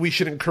think we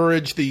should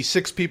encourage the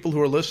 6 people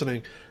who are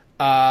listening.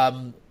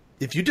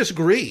 If you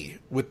disagree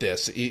with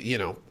this,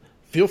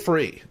 feel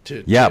free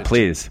to. Yeah,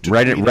 please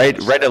write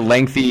a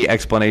lengthy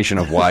explanation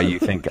of why you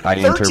think I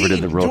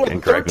interpreted the rule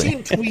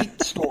incorrectly. 13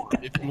 tweet storm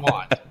if you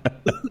want.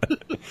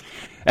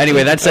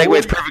 Anyway, that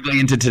segues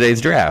perfectly into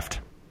today's draft.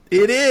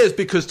 It is,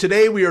 because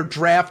today we are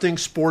drafting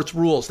sports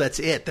rules. That's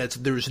it.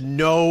 There's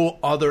no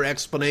other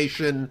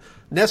explanation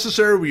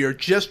necessary. We are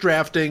just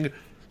drafting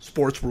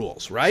sports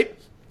rules, right?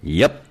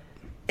 Yep.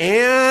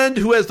 And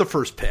who has the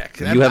first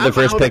pick? You have the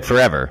first pick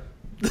forever.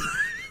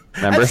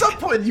 Remember? At some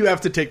point, you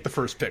have to take the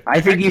first pick. I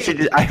think you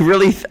should. I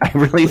really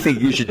think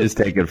you should just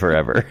take it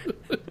forever.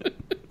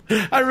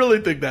 I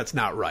really think that's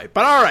not right.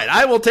 But all right,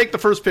 I will take the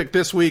first pick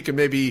this week, and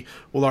maybe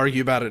we'll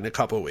argue about it in a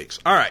couple of weeks.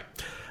 All right.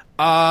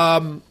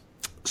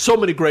 So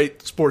many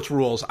great sports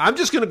rules. I'm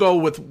just going to go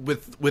with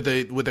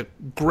a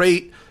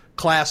great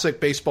classic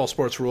baseball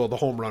sports rule, the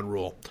home run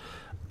rule.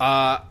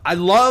 I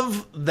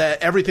love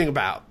that everything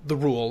about the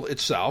rule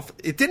itself.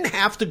 It didn't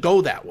have to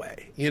go that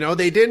way.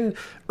 They didn't.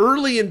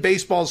 Early in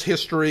baseball's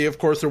history, of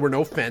course, there were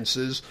no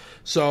fences.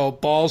 So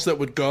balls that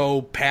would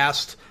go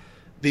past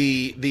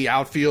the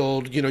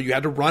outfield, you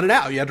had to run it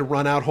out. You had to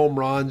run out home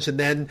runs. And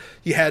then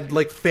you had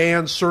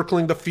fans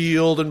circling the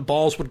field, and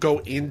balls would go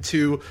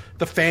into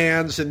the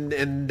fans.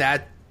 And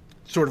that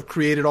sort of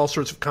created all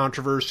sorts of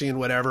controversy and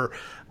whatever.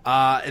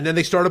 And then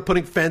they started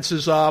putting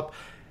fences up.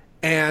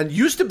 And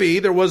used to be,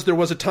 there was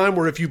a time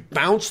where if you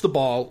bounced the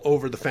ball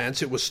over the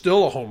fence, it was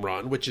still a home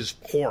run, which is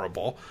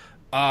horrible.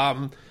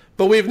 But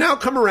we've now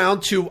come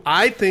around to,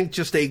 I think,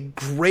 just a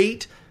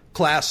great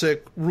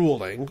classic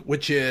ruling,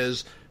 which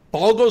is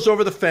ball goes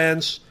over the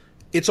fence,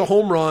 it's a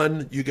home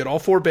run. You get all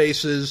 4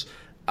 bases.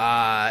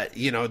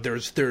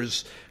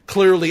 There's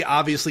clearly,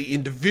 obviously,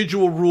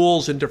 individual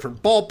rules in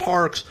different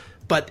ballparks,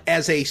 but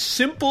as a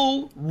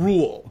simple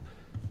rule,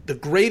 the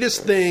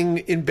greatest thing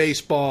in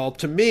baseball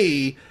to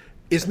me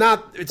is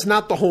it's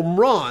not the home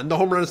run. The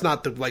home run is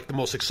not the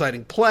most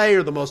exciting play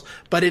or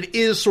but it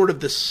is sort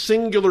of the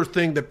singular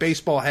thing that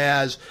baseball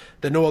has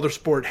that no other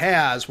sport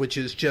has, which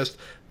is just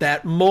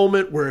that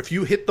moment where if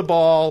you hit the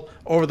ball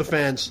over the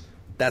fence,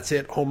 that's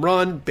it, home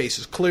run, base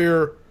is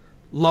clear.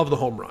 Love the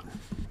home run.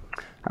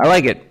 I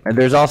like it.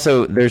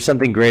 There's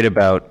something great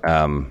about,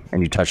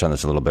 and you touched on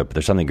this a little bit, but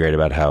there's something great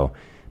about how,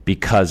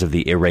 because of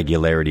the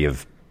irregularity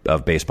of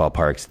baseball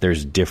parks,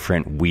 there's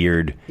different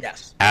weird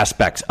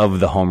aspects of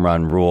the home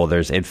run rule.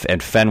 There's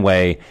at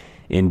Fenway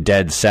in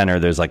dead center,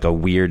 there's like a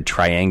weird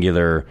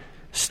triangular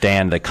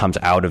stand that comes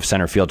out of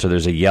center field. So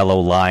there's a yellow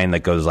line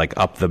that goes like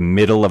up the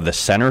middle of the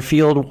center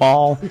field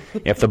wall.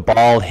 If the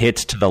ball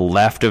hits to the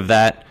left of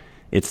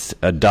it's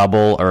a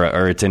double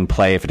or it's in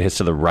play. If it hits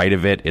to the right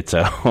of it, it's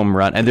a home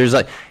run. And there's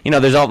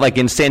there's all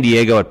in San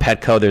Diego at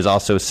Petco, there's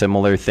also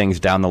similar things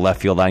down the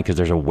left field line because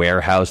there's a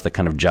warehouse that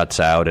kind of juts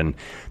out. And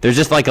there's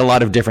just a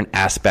lot of different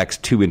aspects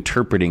to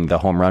interpreting the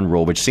home run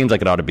rule, which seems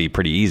like it ought to be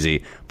pretty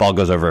easy. Ball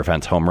goes over a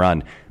fence, home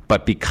run.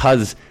 But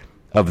because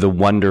of the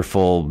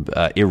wonderful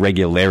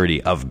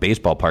irregularity of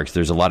baseball parks,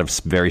 there's a lot of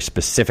very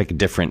specific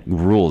different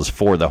rules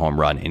for the home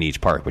run in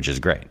each park, which is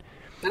great.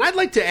 And I'd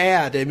like to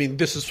add,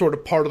 this is sort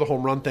of part of the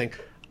home run thing.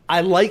 I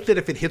like that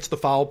if it hits the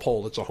foul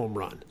pole, it's a home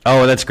run.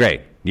 Oh, that's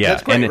great. Yeah.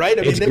 That's great, right?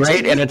 It's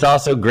great, and it's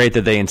also great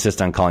that they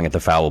insist on calling it the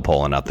foul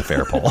pole and not the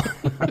fair pole.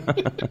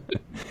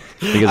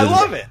 I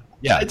love it.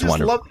 Yeah, it's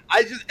wonderful.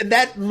 And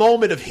that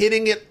moment of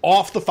hitting it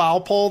off the foul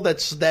pole,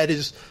 that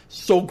is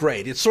so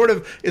great. It's sort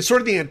of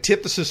the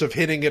antithesis of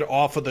hitting it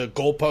off of the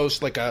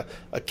goalpost, like a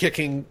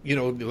kicking,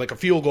 like a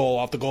field goal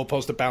off the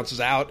goalpost that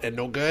bounces out and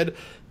no good.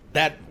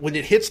 That when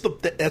it hits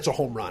that's a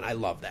home run. I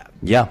love that.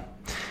 Yeah.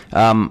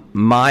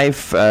 My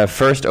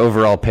first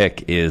overall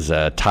pick is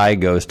tie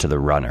goes to the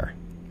runner.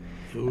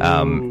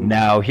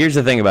 Now, here's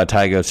the thing about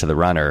tie goes to the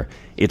runner.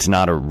 It's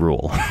not a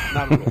rule.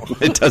 Not a rule.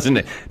 It doesn't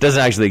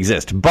actually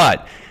exist.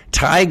 But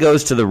tie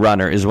goes to the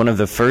runner is one of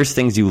the first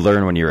things you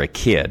learn when you're a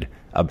kid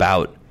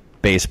about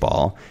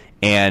baseball.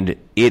 And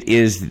it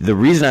is the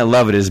reason I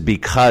love it is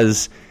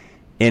because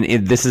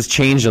this has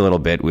changed a little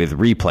bit with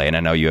replay, and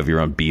I know you have your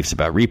own beefs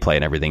about replay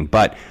and everything,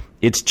 but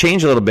it's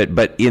changed a little bit.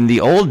 But in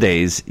the old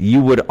days, you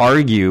would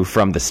argue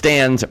from the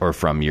stands or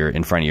from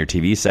in front of your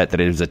TV set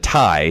that it was a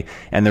tie,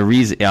 and the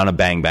reason on a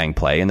bang bang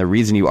play, and the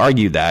reason you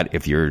argued that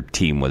if your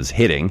team was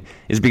hitting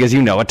is because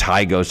a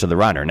tie goes to the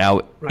runner.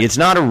 Now, It's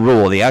not a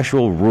rule. The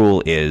actual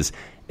rule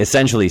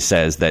essentially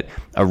says that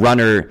a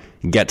runner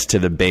gets to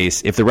the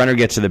base. If the runner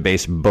gets to the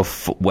base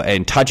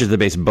and touches the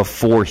base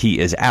before he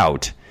is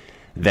out,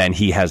 then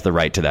he has the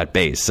right to that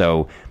base.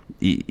 So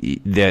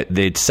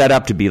it's set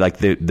up to be like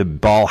the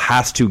ball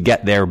has to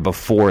get there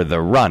before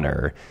the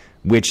runner,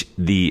 which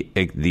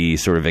the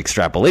sort of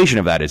extrapolation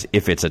of that is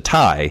if it's a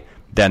tie,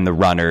 then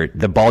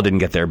the ball didn't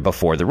get there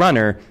before the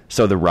runner,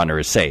 so the runner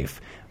is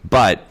safe.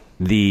 But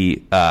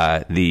the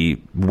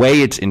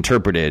way it's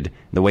interpreted,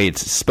 the way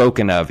it's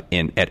spoken of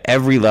at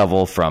every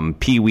level from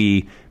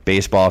Pee-wee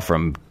baseball,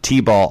 from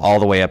T-ball all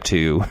the way up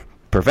to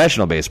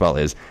professional baseball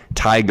is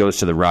tie goes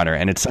to the runner.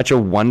 And it's such a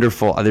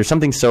wonderful, there's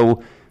something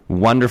so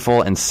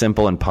wonderful and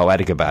simple and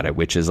poetic about it,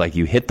 which is like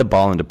you hit the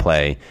ball into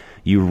play,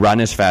 you run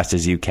as fast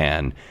as you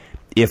can.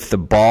 If the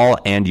ball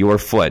and your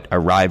foot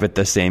arrive at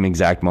the same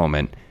exact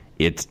moment,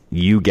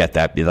 you get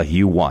that, like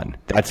you won.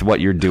 That's what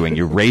you're doing.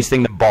 You're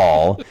racing the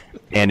ball,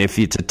 and if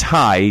it's a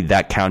tie,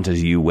 that counts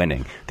as you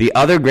winning. The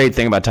other great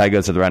thing about tie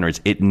goes to the runner is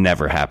it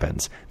never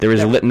happens. There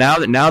is now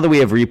that we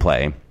have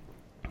replay,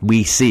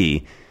 we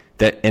see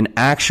that an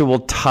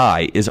actual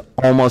tie is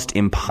almost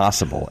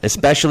impossible,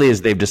 especially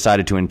as they've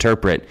decided to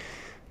interpret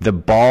the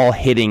ball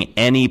hitting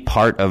any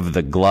part of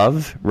the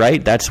glove,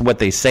 right? That's what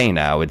they say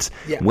now. It's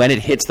when it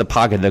hits the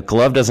pocket, the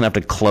glove doesn't have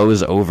to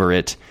close over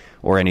it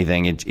or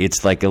anything.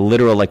 It's like a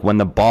literal, like when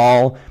the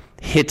ball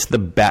hits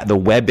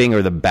the webbing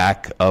or the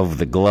back of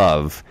the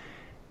glove,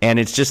 and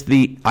it's just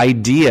the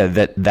idea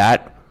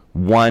that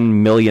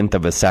 1 millionth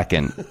of a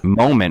second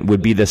moment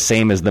would be the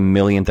same as the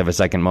millionth of a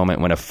second moment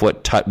when a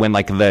foot when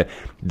like the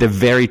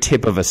very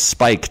tip of a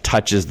spike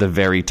touches the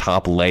very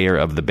top layer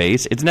of the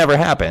base. It never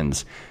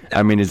happens.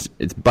 I mean,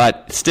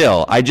 but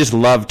still, I just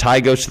love tie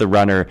goes to the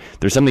runner.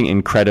 There's something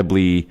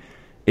incredibly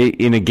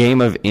in a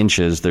game of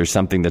inches. There's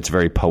something that's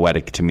very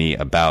poetic to me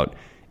about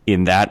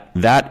in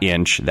that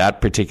inch,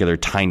 that particular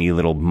tiny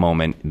little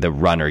moment, the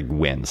runner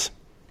wins.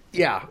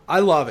 Yeah,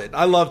 I love it.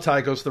 I love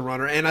tie goes to the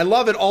runner, and I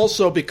love it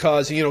also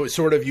because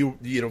sort of you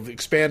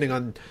expanding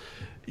on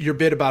your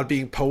bit about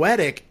being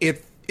poetic.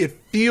 It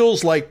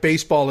feels like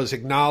baseball is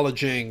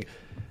acknowledging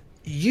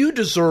you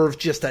deserve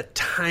just a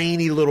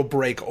tiny little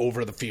break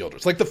over the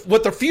fielders. Like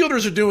what the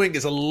fielders are doing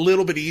is a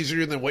little bit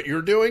easier than what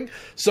you're doing.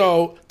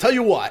 So tell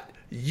you what,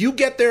 You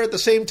get there at the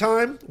same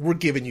time, we're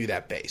giving you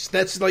that base.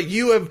 That's like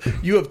you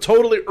have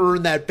totally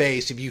earned that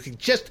base. If you can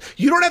just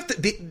you don't have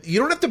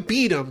to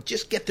beat them.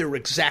 Just get there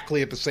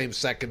exactly at the same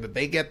second that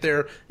they get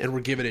there, and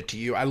we're giving it to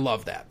you. I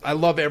love that. I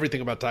love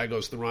everything about Ty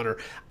Goes the Runner.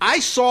 I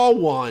saw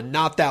one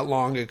not that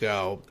long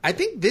ago. I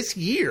think this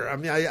year. I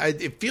mean,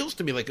 it feels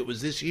to me like it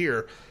was this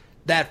year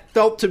that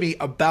felt to me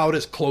about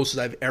as close as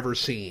I've ever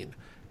seen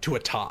to a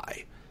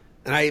tie.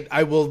 And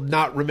I will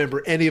not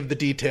remember any of the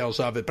details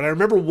of it, but I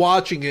remember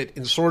watching it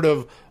in sort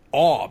of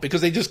awe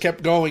because they just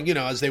kept going,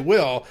 as they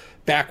will,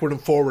 backward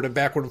and forward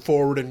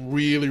and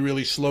really,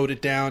 really slowed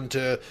it down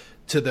to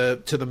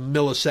the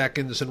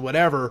milliseconds and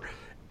whatever.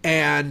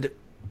 And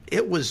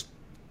it was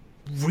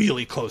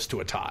really close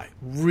to a tie,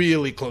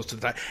 really close to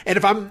the tie. And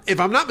if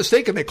I'm not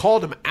mistaken, they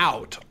called him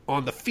out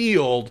on the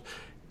field,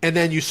 and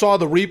then you saw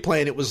the replay,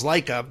 and it was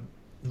like a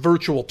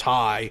virtual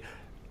tie.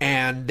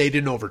 And they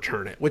didn't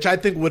overturn it, which I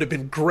think would have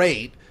been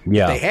great if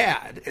they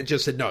had, and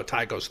just said, no,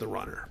 Ty Goes the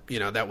Runner.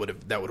 That would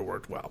have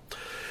worked well.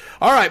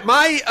 All right,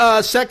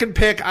 my second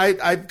pick,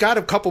 I've got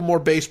a couple more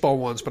baseball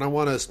ones, but I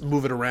want to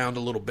move it around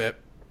a little bit.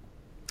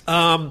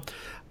 I'm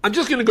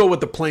just going to go with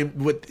the plain.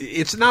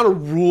 It's not a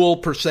rule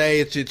per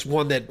se. It's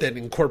one that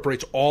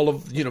incorporates all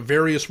of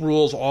various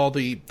rules, all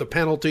the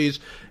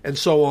penalties, and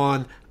so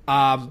on.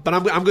 But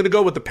I'm going to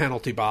go with the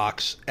penalty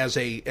box as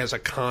a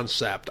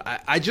concept.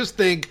 I just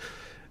think.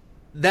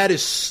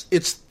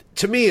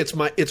 To me it's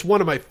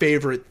one of my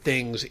favorite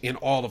things in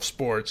all of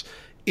sports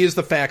is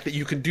the fact that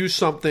you can do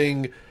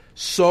something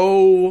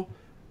so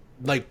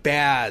like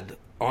bad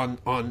on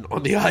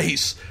the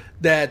ice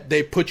that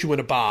they put you in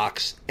a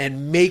box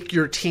and make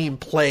your team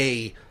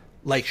play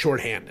like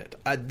shorthanded.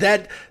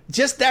 That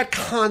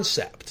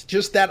concept,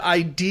 just that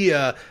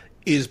idea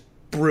is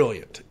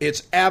brilliant.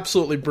 It's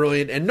absolutely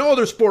brilliant, and no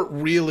other sport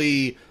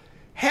really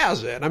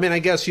has it. I mean, I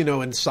guess,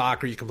 in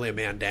soccer you can play a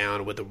man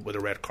down with a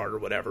red card or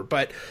whatever,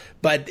 but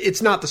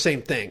it's not the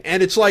same thing.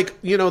 And it's like,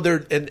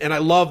 and I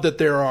love that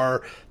there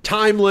are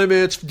time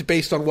limits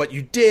based on what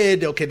you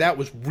did. Okay, that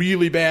was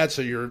really bad,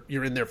 so you're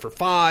in there for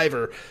 5,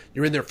 or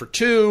you're in there for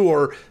 2,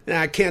 or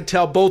I can't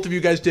tell, both of you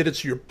guys did it,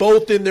 so you're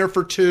both in there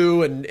for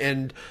 2,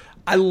 and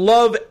I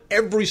love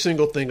every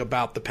single thing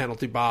about the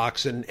penalty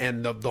box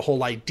and the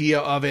whole idea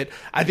of it.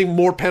 I think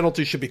more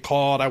penalties should be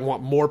called. I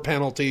want more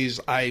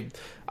penalties.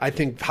 I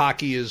think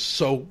hockey is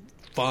so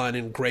fun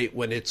and great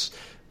when it's,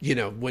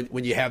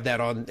 when you have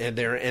that on and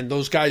there, and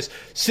those guys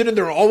sitting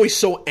there are always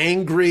so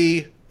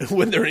angry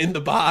when they're in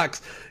the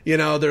box.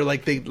 They're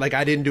like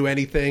I didn't do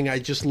anything. I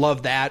just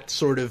love that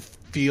sort of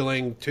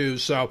feeling too.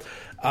 So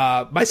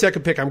my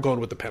second pick, I'm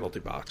going with the penalty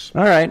box.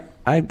 All right,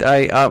 I'm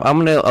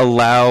going to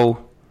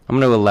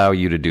allow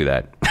you to do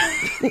that.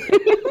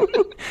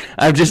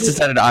 I've just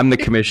decided I'm the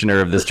commissioner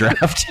of this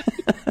draft,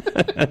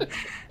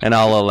 and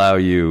I'll allow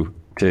you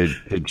to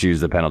choose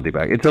the penalty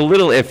box. It's a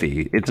little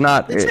iffy. It's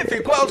not. It's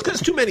iffy. Well, it's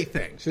because too many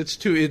things. It's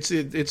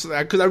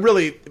because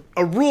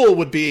a rule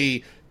would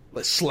be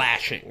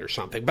slashing or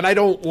something, but I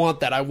don't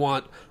want that. I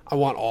want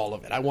all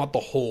of it. I want the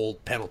whole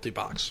penalty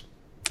box.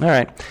 All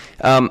right.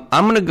 I'm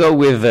going to go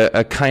with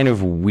a kind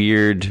of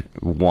weird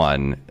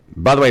one.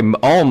 By the way,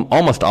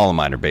 almost all of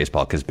mine are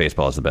baseball because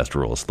baseball is the best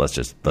rules. Let's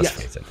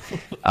face it.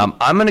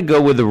 I'm going to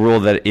go with the rule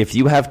that if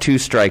you have 2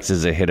 strikes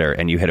as a hitter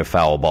and you hit a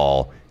foul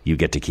ball, you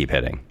get to keep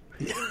hitting.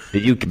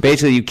 You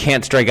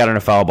can't strike out on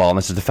a foul ball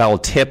unless it's a foul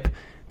tip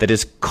that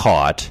is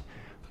caught,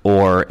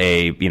 or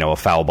a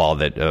foul ball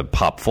that a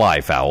pop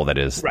fly foul that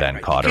is then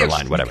caught or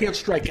lined, whatever. You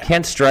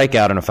can't strike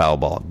out on a foul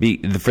ball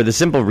for the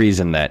simple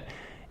reason that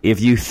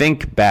if you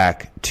think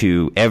back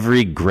to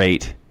every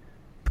great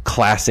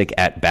classic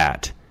at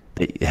bat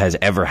that has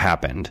ever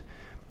happened,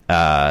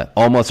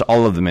 almost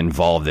all of them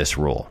involve this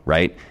rule,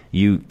 right?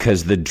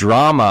 Because the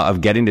drama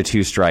of getting to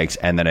 2 strikes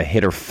and then a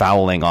hitter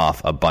fouling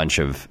off a bunch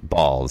of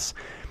balls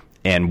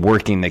and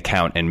working the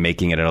count and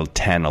making it a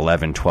 10,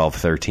 11, 12,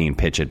 13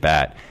 pitch at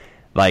bat.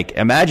 Like,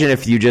 imagine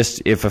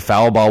if a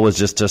foul ball was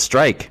just a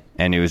strike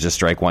and it was just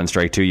strike 1,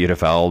 strike 2, you hit a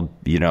foul,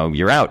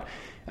 you're out.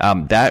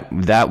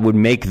 That would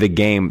make the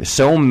game,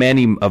 so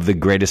many of the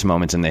greatest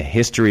moments in the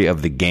history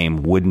of the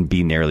game wouldn't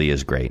be nearly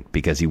as great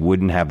because you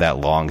wouldn't have that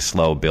long,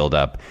 slow build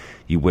up.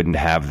 You wouldn't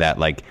have that,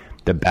 like,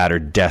 the batter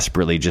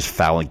desperately just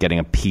fouling, getting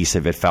a piece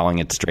of it, fouling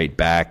it straight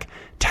back,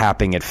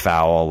 tapping it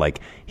foul,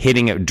 like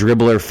hitting a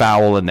dribbler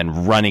foul and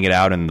then running it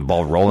out and the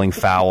ball rolling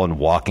foul and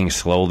walking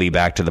slowly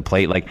back to the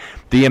plate. Like,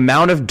 the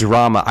amount of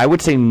drama, I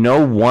would say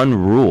no one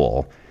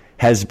rule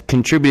has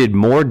contributed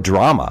more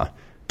drama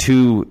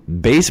to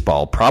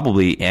baseball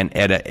probably and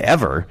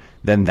ever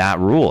than that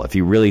rule. If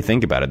you really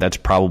think about it, that's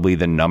probably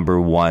the number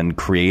one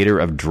creator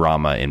of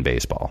drama in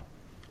baseball.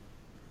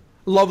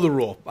 Love the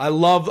rule. I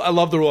love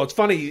the rule. It's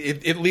funny.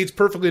 It leads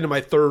perfectly into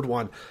my third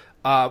one.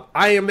 I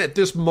am at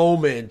this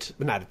moment,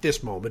 not at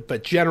this moment,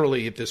 but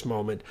generally at this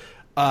moment,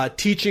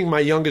 teaching my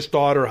youngest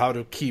daughter how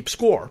to keep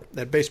score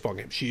at baseball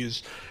games.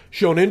 She's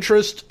shown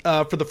interest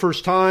for the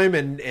first time,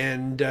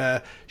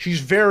 and she's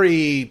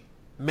very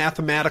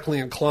mathematically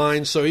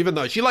inclined. So even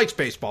though she likes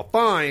baseball,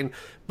 fine,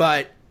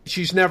 but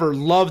she's never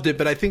loved it.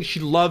 But I think she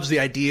loves the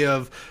idea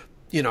of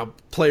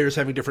players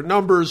having different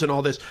numbers and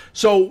all this.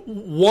 So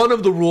one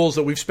of the rules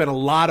that we've spent a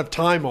lot of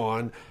time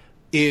on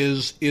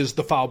is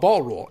the foul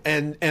ball rule,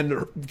 and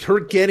her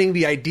getting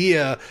the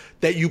idea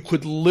that you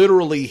could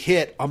literally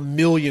hit 1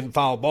 million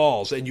foul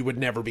balls and you would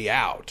never be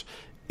out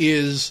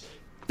is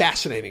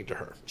fascinating to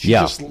her. She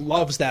just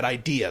loves that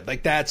idea.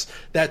 Like that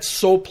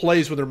so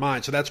plays with her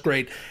mind. So that's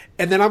great.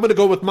 And then I'm going to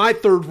go with my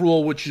third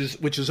rule, which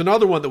is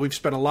another one that we've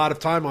spent a lot of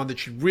time on that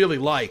she really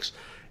likes,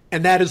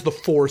 and that is the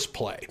force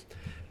play.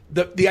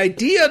 The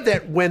idea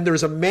that when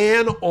there's a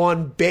man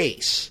on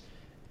base,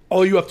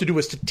 all you have to do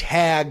is to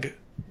tag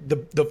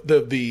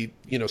the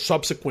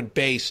subsequent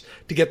base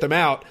to get them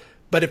out.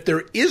 But if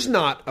there is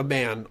not a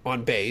man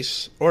on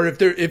base, or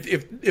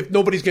if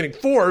nobody's getting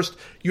forced,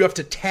 you have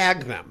to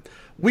tag them.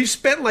 We've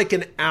spent like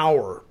an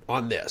hour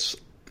on this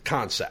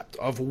concept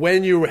of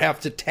when you have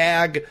to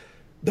tag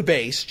the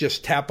base,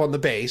 just tap on the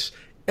base,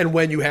 and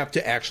when you have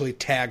to actually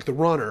tag the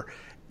runner.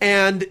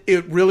 And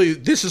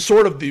this is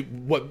sort of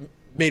what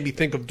made me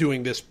think of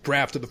doing this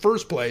draft in the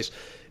first place,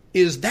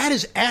 is that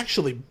is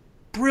actually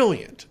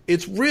brilliant.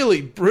 It's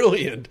really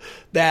brilliant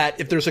that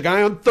if there's a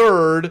guy on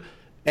third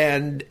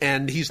and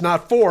he's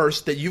not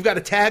forced, that you've got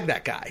to tag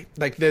that guy.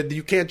 Like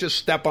you can't just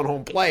step on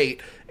home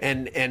plate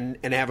and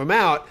have him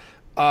out.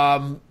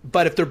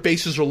 But if their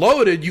bases are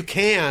loaded, you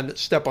can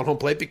step on home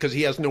plate because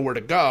he has nowhere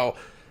to go.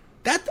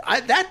 That's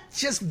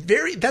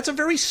a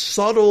very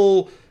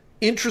subtle,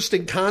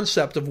 interesting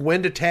concept of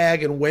when to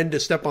tag and when to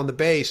step on the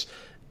base,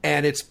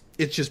 and it's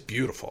just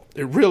beautiful.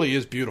 It really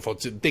is beautiful.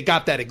 They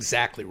got that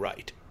exactly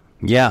right.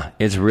 Yeah,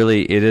 it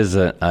is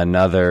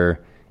another.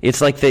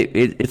 It's like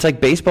it's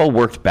like baseball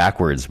worked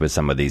backwards with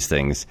some of these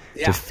things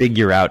to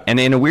figure out,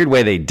 and in a weird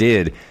way they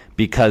did,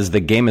 because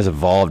the game has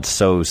evolved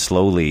so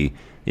slowly.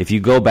 If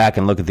you go back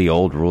and look at the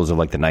old rules of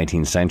like the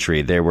 19th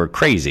century, they were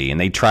crazy and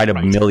they tried a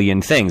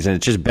million things, and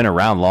it's just been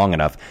around long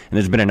enough, and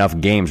there's been enough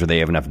games where they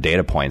have enough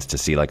data points to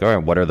see like, all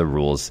right, what are the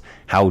rules?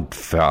 How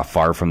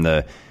far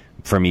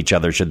from each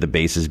other should the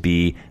bases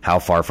be? How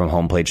far from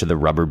home plate should the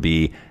rubber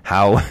be?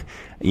 How,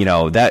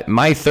 that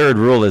my third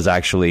rule is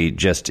actually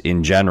just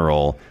in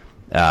general,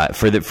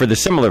 for a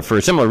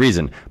similar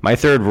reason. My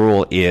third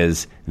rule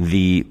is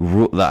the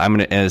rule. I'm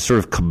going to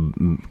sort of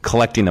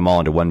collecting them all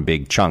into one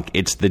big chunk.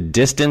 It's the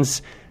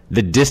distance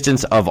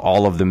of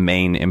all of the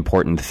main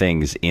important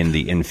things in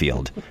the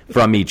infield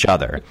from each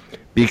other.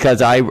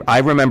 Because I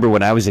remember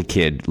when I was a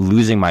kid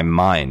losing my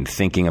mind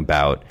thinking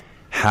about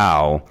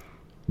how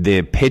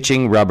the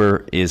pitching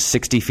rubber is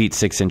 60 feet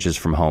 6 inches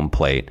from home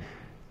plate.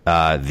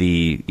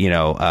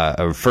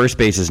 First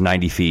base is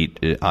 90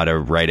 feet at a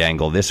right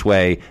angle this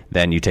way.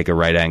 Then you take a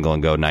right angle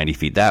and go 90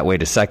 feet that way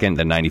to second,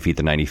 then 90 feet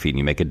to 90 feet, and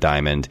you make a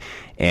diamond.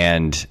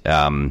 And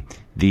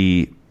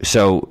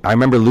so I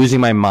remember losing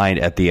my mind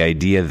at the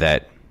idea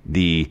that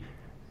the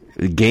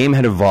game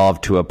had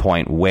evolved to a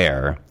point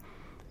where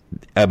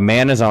a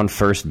man is on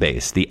first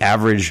base. The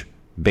average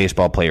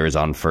baseball player is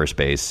on first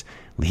base.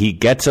 He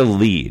gets a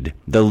lead.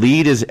 The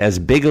lead is as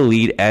big a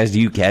lead as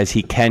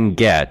he can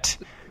get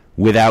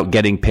without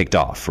getting picked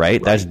off,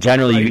 right? That's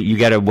generally you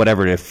get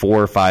a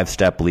 4 or 5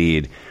 step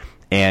lead,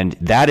 and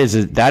that is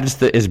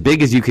as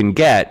big as you can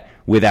get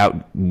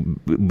without,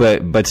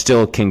 but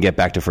still can get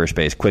back to first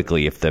base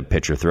quickly if the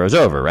pitcher throws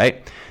over,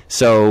 right?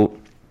 So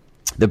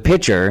the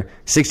pitcher,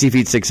 60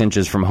 feet 6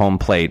 inches from home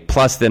plate,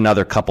 plus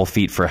another couple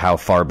feet for how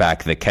far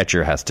back the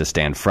catcher has to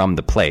stand from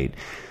the plate,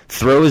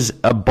 throws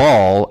a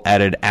ball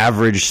at an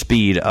average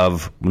speed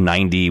of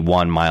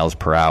 91 miles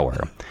per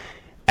hour.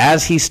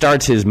 As he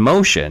starts his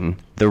motion,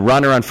 the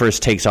runner on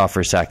first takes off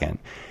for second.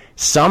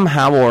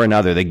 Somehow or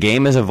another, the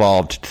game has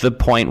evolved to the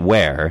point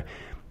where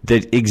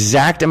the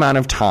exact amount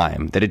of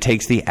time that it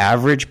takes the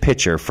average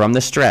pitcher from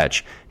the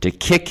stretch to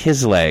kick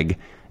his leg,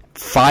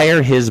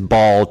 fire his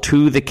ball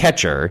to the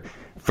catcher,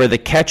 for the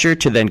catcher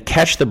to then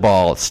catch the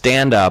ball,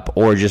 stand up,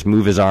 or just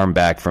move his arm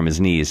back from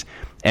his knees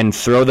and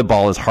throw the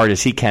ball as hard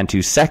as he can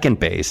to second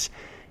base,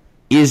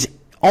 is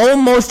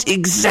almost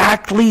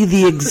exactly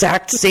the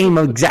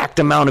exact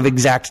amount of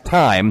exact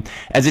time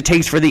as it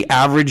takes for the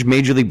average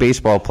Major League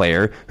Baseball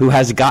player who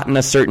has gotten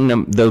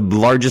the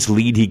largest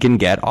lead he can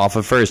get off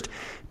of first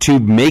to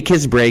make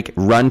his break,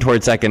 run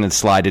toward second, and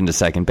slide into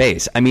second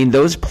base. I mean,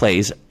 those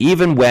plays,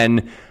 even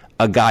when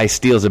a guy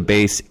steals a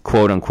base,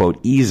 quote unquote,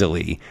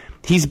 easily,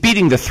 he's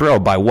beating the throw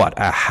by what,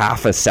 a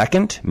half a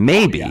second?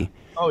 Maybe.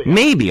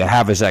 Maybe a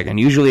half a second,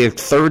 usually a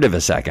third of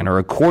a second or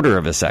a quarter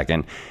of a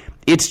second.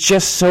 It's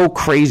just so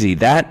crazy,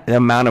 that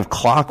amount of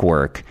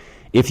clockwork.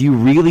 If you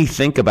really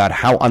think about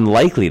how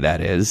unlikely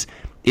that is,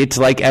 it's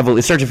like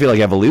it starts to feel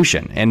like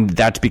evolution, and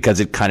that's because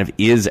it kind of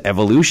is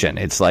evolution.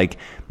 It's like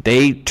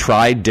they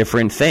tried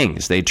different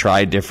things. They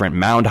tried different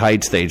mound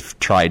heights. They've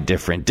tried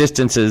different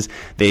distances.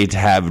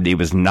 It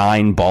was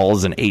 9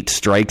 balls and 8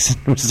 strikes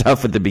and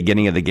stuff at the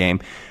beginning of the game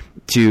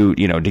to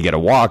get a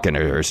walk and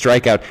or a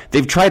strikeout.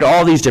 They've tried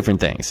all these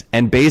different things,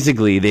 and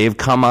basically they've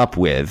come up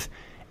with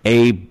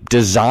a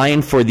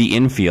design for the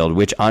infield,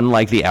 which,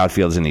 unlike the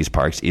outfields in these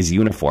parks, is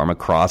uniform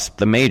across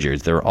the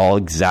majors. They're all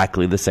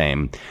exactly the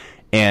same.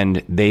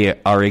 and they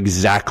are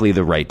exactly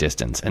the right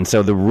distance. And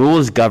so the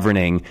rules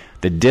governing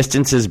the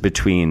distances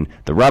between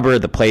the rubber,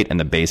 the plate, and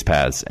the base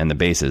paths and the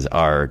bases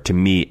are, to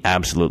me,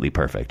 absolutely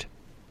perfect.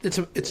 It's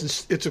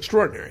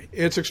extraordinary.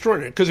 It's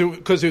extraordinary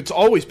because it's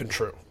always been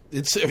true.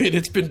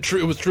 It's been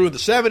true. It was true in the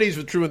 70s. It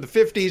was true in the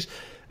 50s.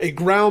 A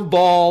ground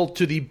ball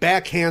to the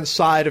backhand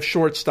side of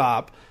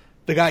shortstop.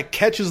 The guy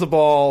catches the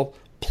ball,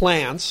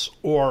 plants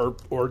or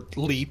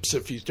leaps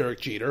if he's Derek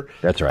Jeter.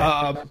 That's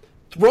right.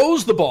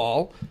 Throws the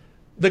ball.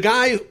 The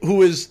guy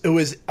who is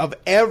of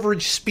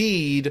average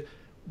speed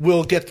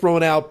will get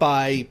thrown out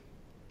by,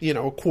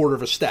 a quarter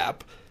of a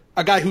step.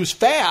 A guy who's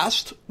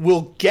fast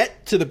will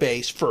get to the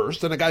base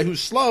first, and a guy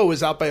who's slow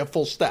is out by a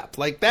full step.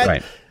 Like that,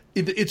 right.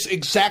 It's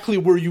exactly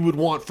where you would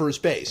want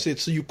first base.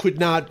 You could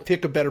not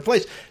pick a better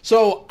place.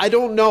 So I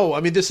don't know.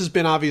 I mean, this has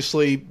been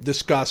obviously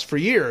discussed for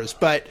years,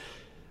 but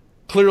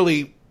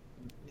clearly,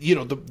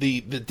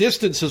 the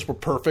distances were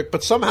perfect.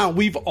 But somehow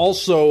we've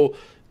also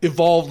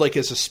evolved, like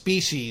as a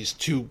species,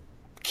 to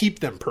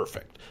keep them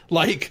perfect.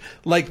 Like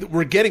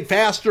we're getting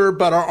faster,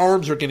 but our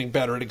arms are getting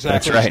better at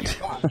exactly.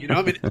 That's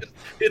right.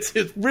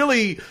 It's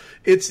really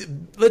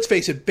let's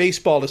face it,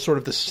 baseball is sort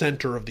of the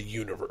center of the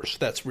universe.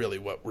 That's really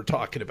what we're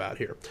talking about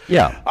here.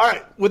 Yeah. All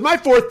right. With my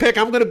fourth pick,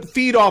 I'm going to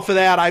feed off of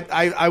that.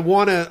 I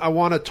want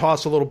to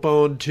toss a little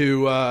bone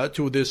to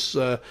this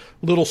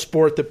little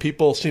sport that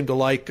people seem to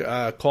like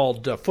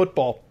called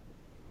football,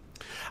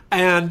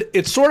 and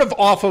it's sort of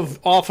off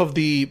of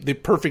the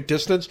perfect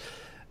distance.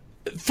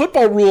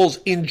 Football rules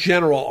in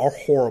general are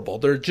horrible.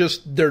 They're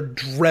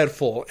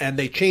dreadful, and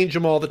they change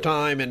them all the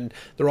time, and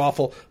they're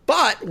awful.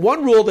 But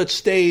one rule that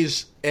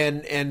stays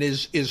and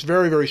is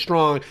very, very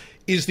strong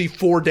is the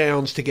 4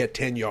 downs to get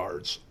 10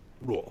 yards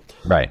rule.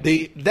 Right.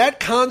 That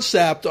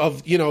concept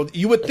of,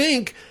 you would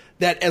think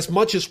that as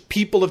much as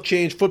people have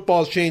changed,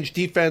 football has changed,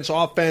 defense,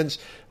 offense,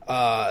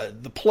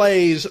 the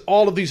plays,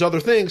 all of these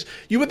other things,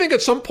 you would think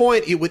at some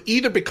point it would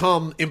either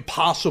become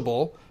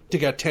impossible to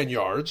get 10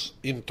 yards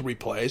in 3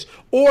 plays,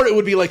 or it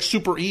would be like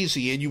super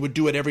easy and you would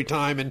do it every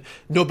time.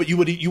 But you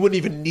wouldn't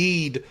even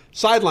need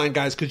sideline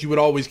guys because you would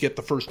always get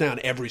the first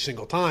down every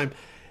single time.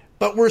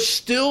 But we're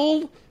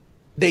still,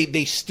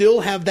 they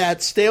still have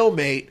that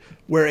stalemate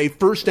where a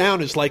first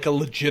down is like a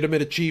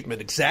legitimate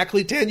achievement.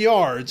 Exactly 10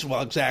 yards,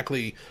 well,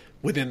 exactly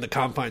within the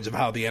confines of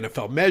how the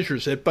NFL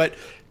measures it, but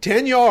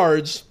 10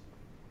 yards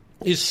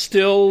is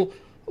still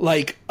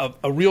like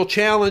a real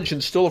challenge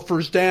and still a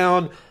first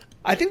down.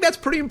 I think that's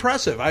pretty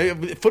impressive.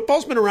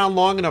 Football's been around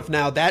long enough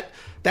now that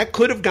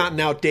could have gotten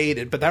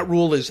outdated, but that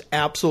rule is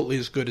absolutely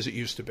as good as it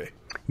used to be.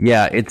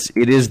 Yeah, it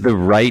is the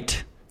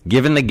right,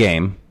 given the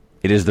game,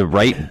 it is the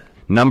right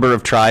number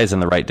of tries and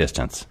the right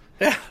distance.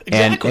 Yeah,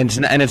 exactly.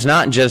 And it's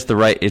not just the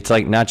right. It's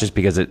like not just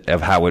because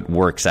of how it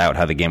works out,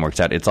 how the game works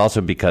out. It's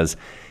also because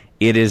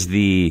it is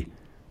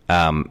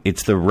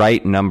it's the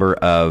right number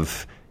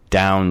of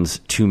downs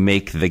to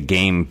make the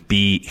game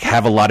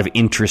have a lot of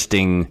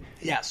interesting.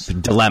 Yes.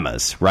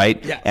 Dilemmas,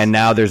 right? Yes. And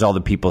now there's all the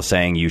people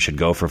saying you should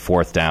go for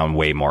 4th down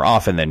way more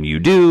often than you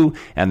do.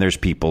 And there's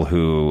people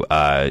who,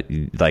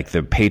 like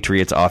the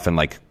Patriots often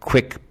like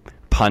quick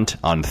punt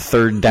on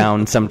 3rd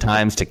down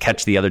sometimes to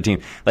catch the other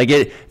team.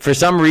 For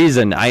some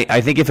reason,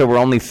 I think if it were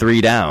only 3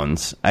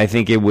 downs, I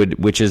think it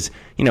would, which is,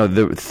 the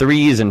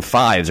 3s and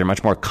 5s are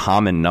much more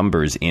common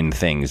numbers in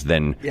things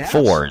than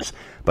 4s.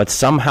 But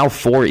somehow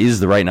 4 is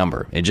the right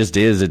number. It just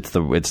is. It's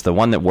the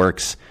one that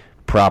works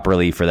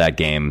properly for that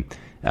game.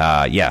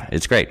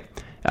 It's great.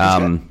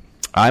 I'm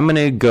going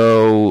to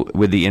go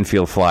with the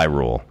infield fly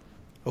rule.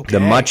 Okay.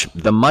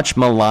 The much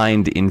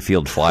maligned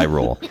infield fly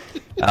rule.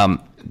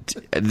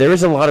 There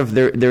is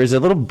a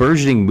little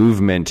burgeoning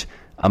movement,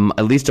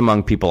 at least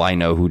among people I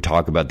know who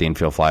talk about the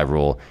infield fly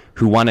rule,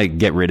 who want to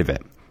get rid of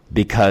it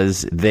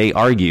because they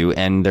argue,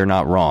 and they're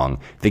not wrong,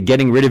 that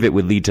getting rid of it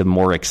would lead to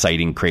more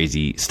exciting,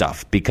 crazy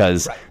stuff.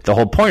 Because the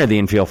whole point of the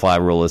infield fly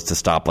rule is to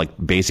stop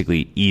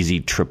basically easy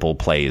triple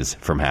plays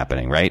from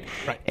happening, right?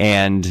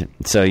 And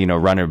so,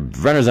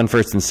 runners on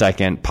 1st and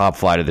 2nd, pop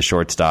fly to the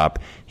shortstop.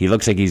 He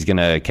looks like he's going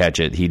to catch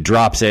it. He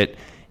drops it.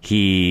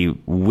 He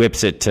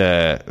whips it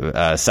to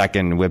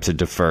 2nd, whips it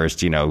to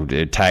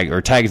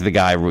 1st, tags the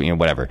guy,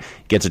 whatever.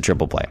 Gets a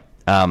triple play,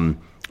 or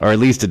at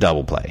least a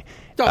double play.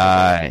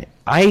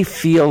 I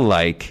feel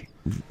like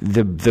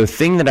the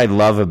thing that I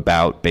love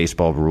about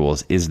baseball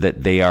rules is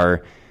that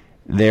they're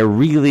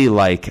really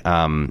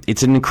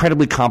it's an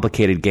incredibly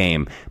complicated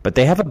game, but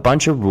they have a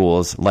bunch of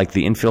rules like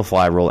the infield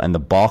fly rule and the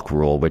balk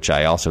rule, which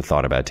I also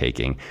thought about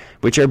taking,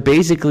 which are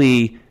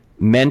basically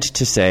meant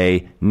to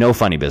say no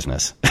funny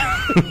business.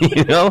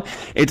 No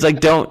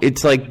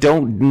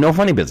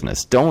funny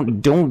business.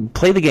 Don't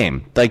play the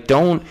game.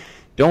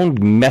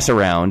 Don't mess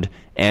around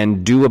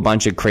and do a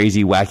bunch of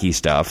crazy wacky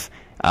stuff.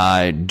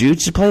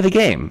 Just play the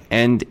game,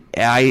 and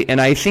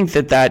I think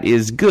that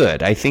is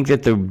good. I think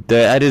that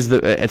that is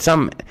at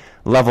some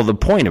level the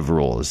point of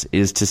rules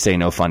is to say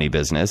no funny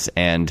business,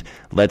 and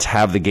let's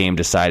have the game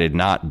decided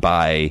not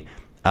by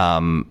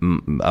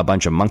a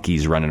bunch of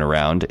monkeys running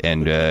around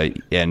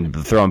and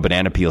throwing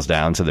banana peels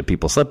down so that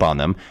people slip on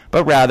them,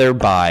 but rather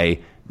by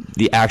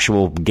the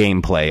actual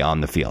gameplay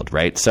on the field,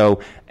 right? So,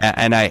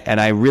 and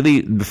I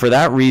really, for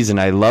that reason,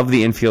 I love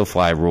the infield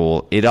fly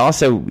rule. It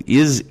also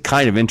is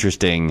kind of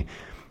interesting.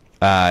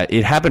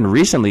 It happened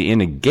recently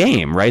in a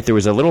game, right? There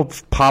was a little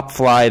pop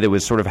fly that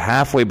was sort of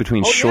halfway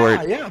between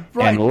short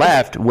and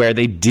left where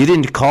they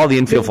didn't call the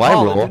infield fly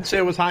rule. Didn't say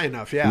it was high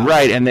enough, yeah.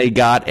 Right, and they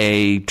got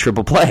a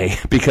triple play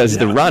because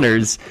the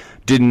runners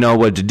didn't know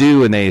what to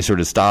do, and they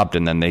sort of stopped,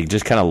 and then they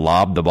just kind of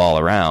lobbed the ball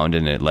around,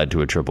 and it led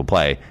to a triple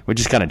play, which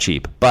is kind of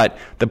cheap. But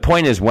the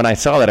point is, when I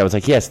saw that, I was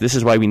like, yes, this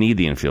is why we need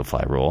the infield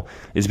fly rule,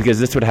 is because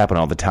this would happen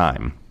all the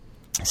time.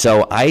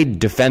 So I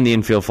defend the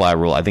infield fly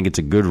rule. I think it's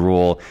a good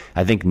rule.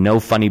 I think no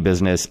funny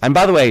business. And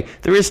by the way,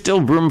 there is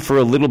still room for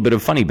a little bit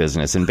of funny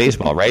business in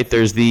baseball, right?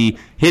 There's the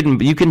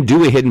you can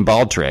do a hidden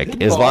ball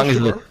trick as long as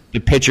the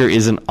pitcher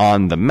isn't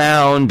on the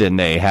mound and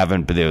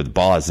the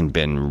ball hasn't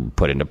been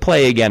put into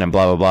play again and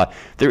blah, blah, blah.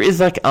 There is,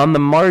 like, on the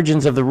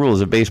margins of the rules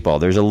of baseball,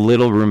 there's a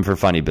little room for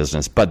funny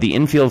business. But the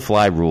infield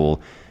fly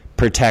rule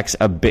protects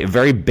a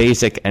very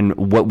basic and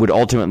what would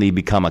ultimately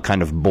become a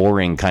kind of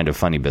boring kind of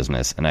funny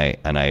business, and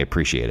I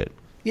appreciate it.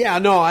 Yeah,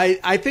 no,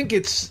 I think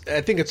it's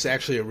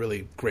actually a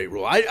really great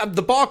rule.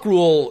 The balk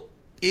rule,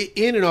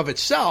 in and of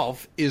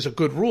itself, is a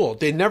good rule.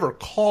 They never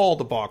call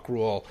the balk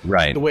rule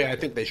the way I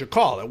think they should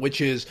call it,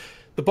 which is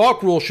the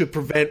balk rule should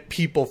prevent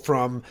people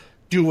from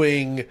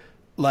doing,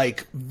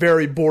 like,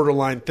 very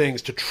borderline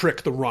things to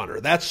trick the runner.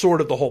 That's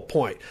sort of the whole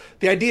point.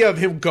 The idea of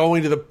him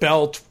going to the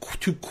belt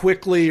too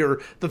quickly,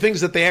 or the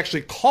things that they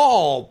actually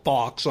call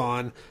balks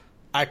on,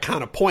 are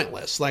kind of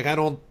pointless. Like,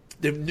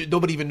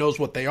 nobody even knows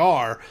what they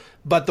are.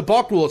 But the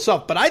balk rule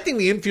itself. But I think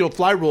the infield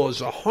fly rule is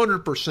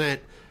 100%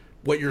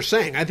 what you're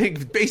saying. I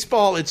think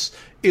baseball, it's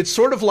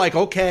sort of like,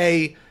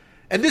 okay,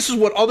 and this is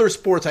what other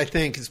sports, I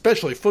think,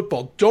 especially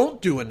football, don't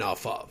do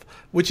enough of,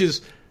 which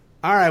is,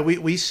 all right,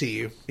 we see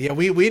you. Yeah,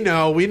 we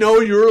know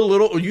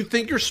you're you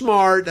think you're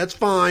smart. That's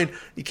fine.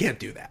 You can't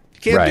do that.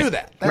 You can't do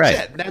that.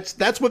 That's it.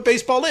 That's what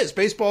baseball is.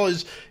 Baseball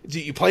is,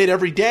 you play it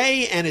every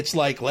day, and it's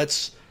like,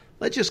 let's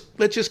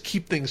just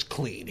keep things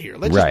clean here.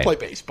 Let's just play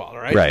baseball, all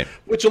right? Right.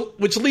 Which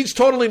leads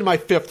totally to my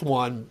fifth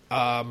one,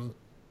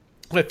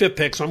 my fifth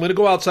pick. So I'm going to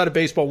go outside of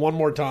baseball one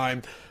more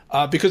time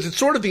because it's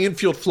sort of the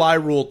infield fly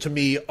rule to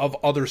me of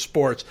other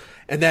sports,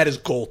 and that is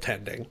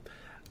goaltending.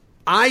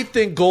 I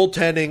think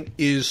goaltending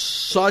is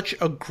such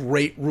a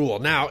great rule.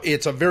 Now,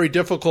 it's a very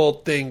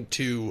difficult thing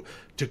to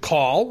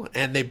call,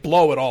 and they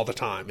blow it all the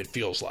time, it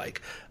feels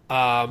like.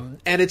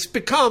 And it's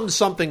become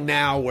something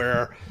now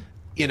where,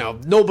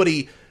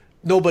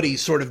 nobody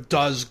sort of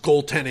does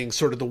goaltending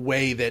sort of the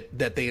way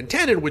that they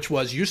intended, which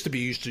was you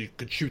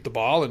could shoot the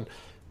ball, and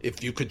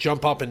if you could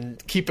jump up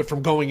and keep it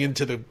from going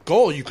into the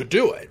goal, you could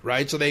do it,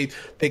 right? So they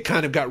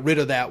kind of got rid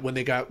of that when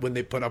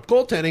they put up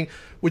goaltending,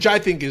 which I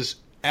think is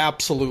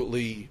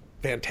absolutely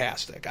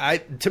fantastic.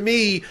 To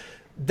me,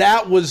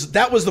 that was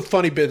the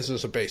funny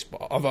business of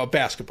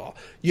basketball.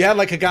 You had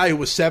like a guy who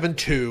was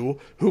 7'2",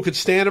 who could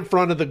stand in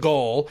front of the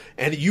goal,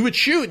 and you would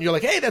shoot, and you're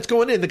like, hey, that's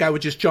going in. The guy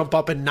would just jump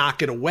up and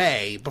knock it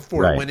away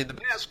before it went in the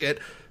basket.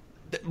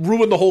 That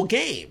ruined the whole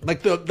game.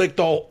 Like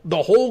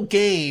the whole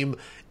game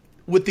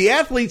with the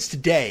athletes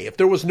today. If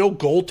there was no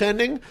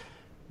goaltending,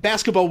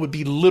 basketball would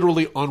be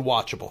literally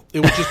unwatchable.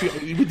 It would just be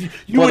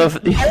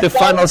the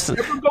final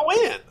go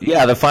in.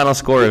 Yeah, the final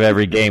score of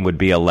every game would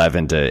be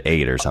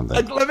 11-8 or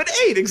something.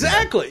 11-8,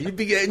 exactly.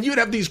 You'd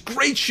have these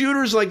great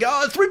shooters like,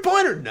 oh, a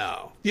 3-pointer,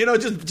 no,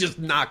 just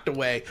knocked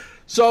away.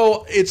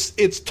 So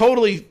it's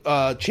totally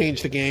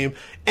changed the game,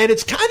 and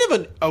it's kind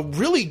of a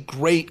really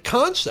great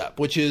concept,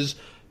 which is,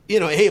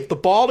 hey, if the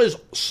ball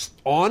is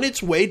on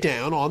its way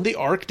down, on the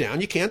arc down,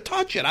 you can't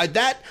touch it.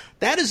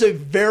 That is a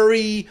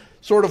very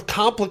sort of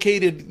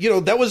complicated,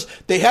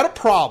 they had a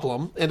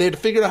problem and they had to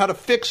figure out how to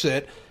fix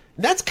it.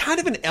 And that's kind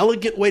of an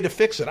elegant way to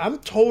fix it. I'm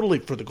totally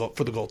for the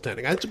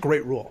goaltending. That's a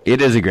great rule.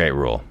 It is a great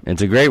rule.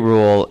 It's a great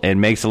rule. It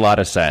makes a lot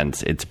of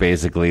sense. It's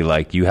basically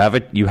like you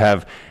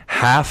have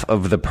half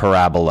of the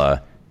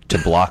parabola to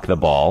block the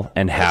ball,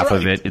 and half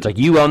of it, it's like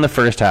you own the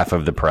first half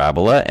of the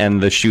parabola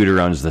and the shooter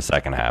owns the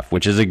second half,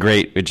 which is a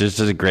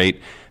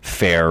great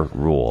fair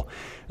rule.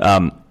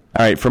 All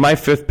right, for my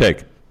fifth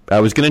pick, I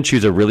was going to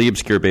choose a really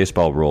obscure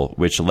baseball rule,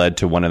 which led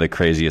to one of the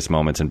craziest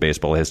moments in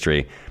baseball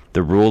history.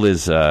 The rule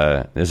is,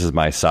 this is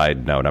my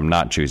side note, I'm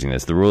not choosing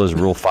this. The rule is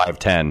Rule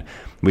 510,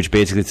 which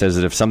basically says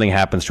that if something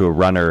happens to a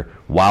runner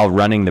while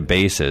running the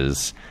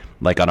bases,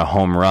 like on a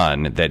home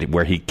run,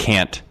 where he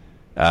can't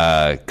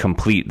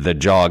complete the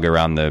jog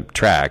around the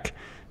track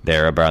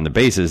there around the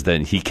bases,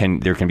 then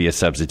there can be a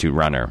substitute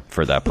runner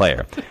for that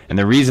player. And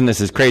the reason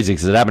this is crazy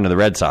is because it happened to the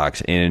Red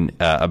Sox in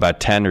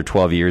about 10 or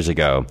 12 years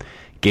ago.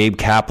 Gabe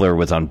Kapler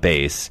was on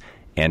base,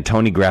 and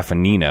Tony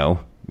Graffagnino,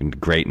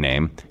 great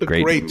name,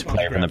 great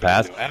player from the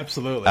past.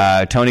 Absolutely.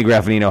 Tony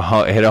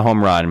Graffagnino hit a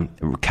home run.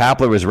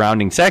 Kapler was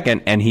rounding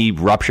second, and he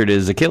ruptured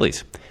his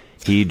Achilles.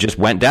 He just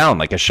went down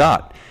like a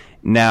shot.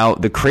 Now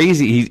the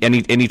crazy,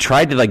 he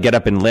tried to like get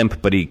up and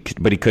limp, but he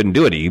couldn't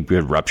do it. He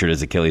had ruptured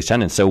his Achilles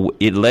tendon. So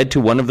it led to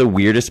one of the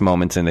weirdest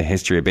moments in the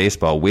history of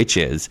baseball, which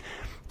is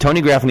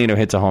Tony Graffagnino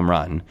hits a home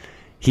run.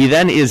 He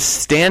then is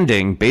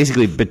standing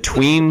basically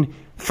between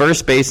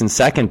first base and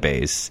second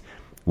base,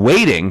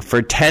 waiting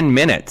for 10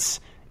 minutes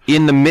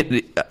in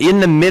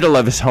the middle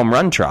of his home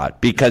run trot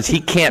because he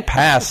can't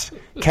pass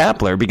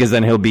Kapler because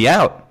then he'll be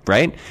out,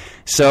 right?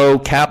 So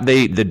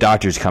the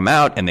doctors come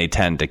out and they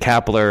tend to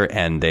Kapler,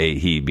 and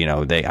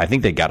I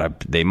think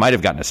they might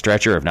have gotten a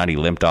stretcher, if not he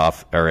limped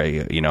off or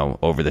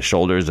over the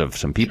shoulders of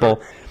some people.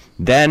 Sure.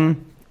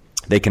 Then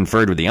they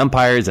conferred with the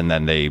umpires, and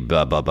then they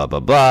blah, blah, blah, blah,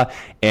 blah.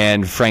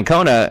 And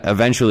Francona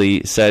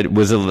eventually said,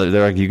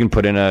 they're like, you can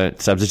put in a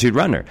substitute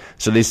runner.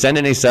 So they sent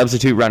in a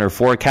substitute runner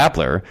for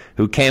Kapler,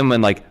 who came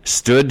and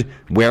stood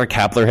where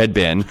Kapler had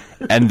been,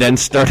 and then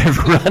started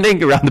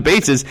running around the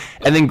bases,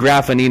 and then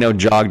Graffinino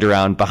jogged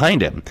around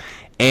behind him.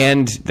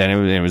 And then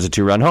it was a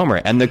 2-run homer.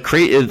 And the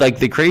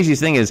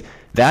craziest thing is,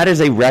 that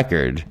is a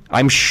record.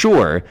 I'm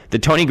sure that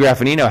Tony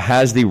Graffinino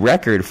has the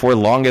record for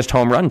longest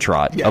home run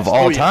trot of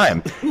all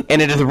time.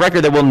 And it is a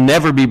record that will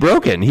never be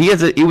broken.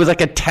 It was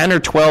like a 10 or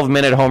 12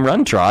 minute home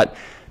run trot,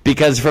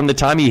 because from the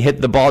time he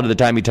hit the ball to the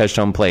time he touched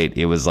home plate,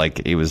 it was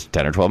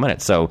 10 or 12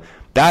 minutes. So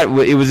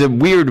it was a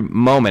weird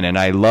moment. And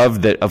I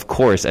love that, of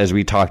course, as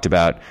we talked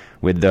about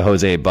with the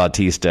Jose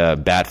Bautista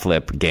bat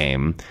flip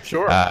game.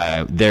 Sure.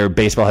 Their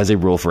baseball has a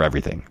rule for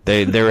everything.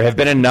 There have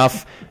been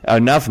enough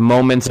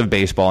moments of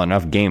baseball,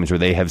 enough games where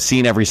they have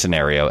seen every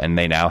scenario, and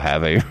they now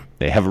have a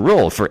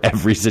rule for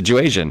every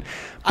situation.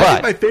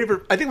 But I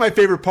think my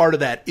favorite part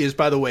of that is,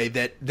 by the way,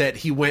 that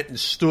he went and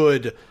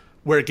stood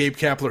where Gabe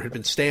Kapler had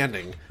been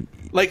standing.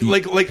 Like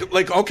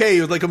okay,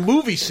 it was like a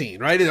movie scene,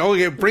 right?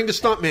 Okay, bring the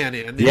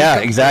stuntman in. Yeah,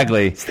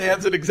 exactly.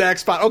 Stands at exact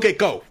spot. Okay,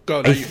 go.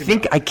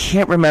 I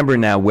can't remember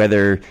now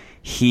whether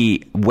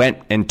he went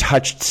and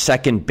touched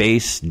second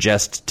base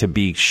just to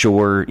be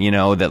sure,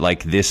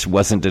 that this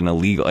wasn't an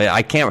illegal.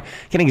 I can't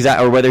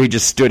exactly, or whether he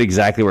just stood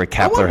exactly where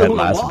Kapler had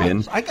last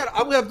been. I'm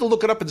gonna have to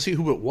look it up and see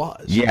who it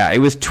was. Yeah, it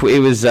was.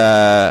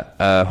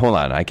 Hold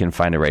on, I can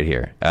find it right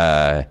here.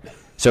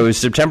 So it was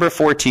September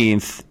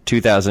 14th,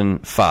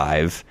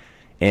 2005.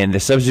 And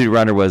the substitute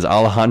runner was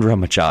Alejandro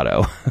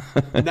Machado.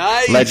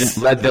 Nice.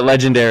 The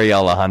legendary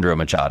Alejandro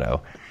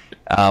Machado.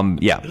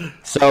 Yeah.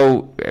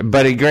 So,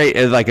 but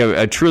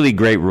a truly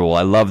great rule.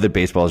 I love that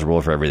baseball is a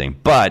rule for everything.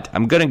 But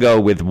I'm going to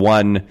go with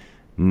one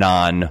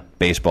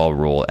non-baseball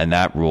rule, and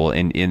that rule,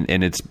 and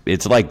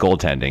it's like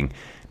goaltending,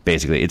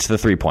 basically. It's the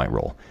 3-point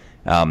rule.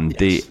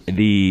 Yes.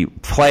 The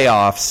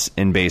playoffs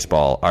in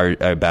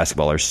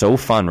basketball are so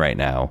fun right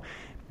now.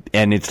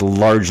 And it's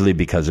largely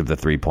because of the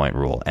 3-point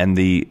rule. And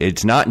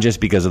it's not just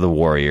because of the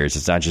Warriors.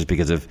 It's not just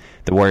because of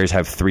the Warriors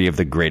have 3 of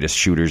the greatest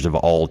shooters of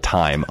all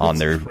time on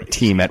their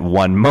team at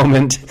one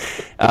moment.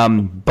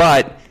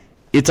 But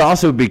it's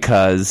also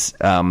because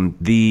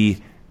the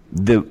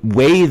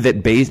way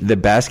that the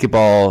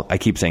basketball, I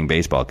keep saying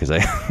baseball because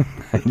I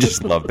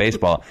just love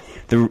baseball.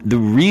 The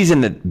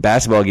reason that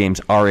basketball games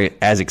are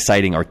as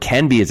exciting, or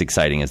can be as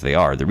exciting as they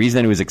are, the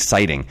reason it was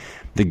exciting,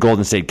 the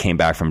Golden State came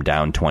back from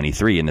down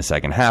 23 in the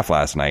second half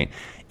last night,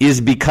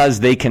 is because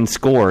they can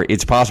score.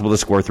 It's possible to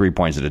score 3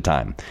 points at a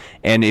time.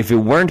 And if it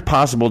weren't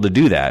possible to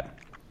do that,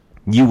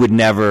 you would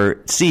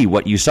never see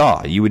what you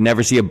saw. You would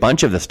never see a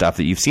bunch of the stuff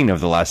that you've seen over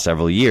the last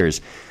several years.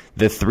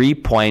 The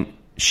 3-point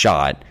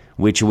shot,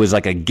 which was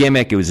like a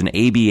gimmick, it was an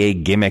ABA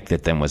gimmick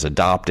that then was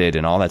adopted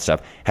and all that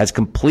stuff, has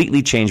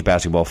completely changed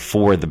basketball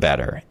for the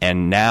better.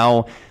 And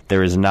now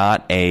there's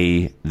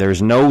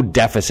no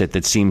deficit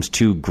that seems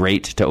too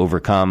great to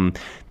overcome.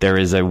 There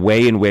is a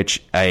way in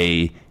which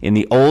in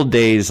the old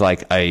days,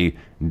 like a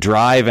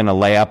drive and a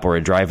layup or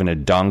a drive and a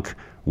dunk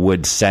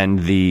would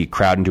send the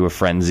crowd into a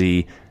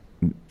frenzy.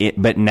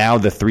 But now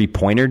the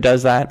 3-pointer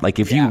does that. Like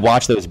if you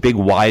watch those big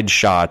wide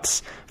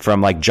shots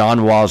from like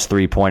John Wall's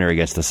 3-pointer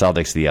against the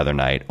Celtics the other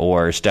night,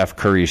 or Steph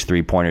Curry's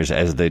 3-pointers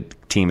as the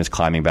team is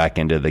climbing back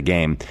into the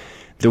game,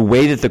 the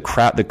way that the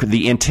crowd,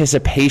 the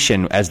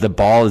anticipation as the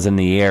ball is in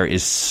the air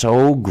is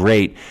so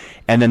great.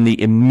 And then the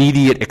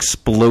immediate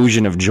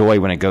explosion of joy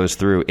when it goes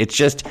through. It's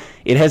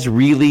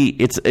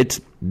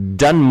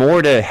done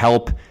more to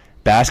help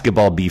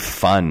basketball be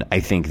fun,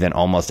 I think, than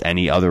almost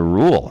any other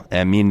rule.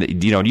 I mean,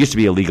 it used to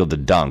be illegal to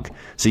dunk,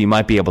 so you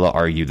might be able to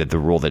argue that the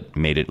rule that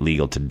made it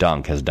legal to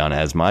dunk has done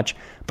as much.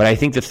 But I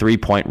think the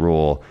 3-point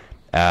rule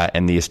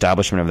and the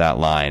establishment of that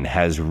line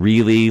has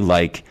really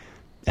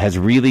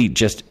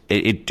just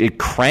it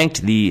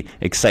cranked the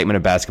excitement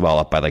of basketball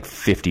up by like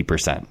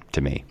 50%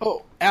 to me.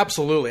 Oh,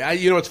 absolutely.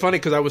 It's funny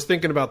because I was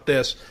thinking about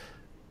this.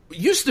 It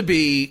used to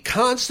be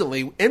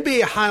constantly,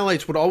 NBA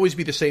highlights would always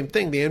be the same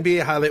thing. The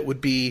NBA highlight would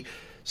be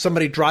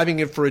somebody driving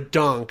in for a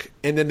dunk,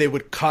 and then they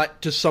would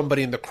cut to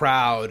somebody in the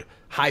crowd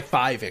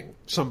high-fiving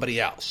somebody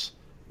else,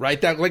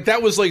 right? That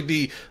was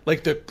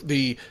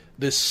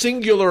the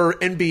singular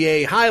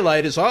NBA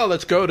highlight is,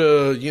 let's go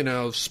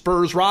to,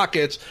 Spurs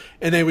Rockets,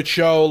 and they would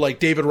show like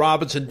David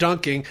Robinson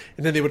dunking,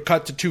 and then they would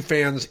cut to 2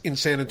 fans in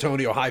San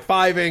Antonio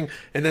high-fiving,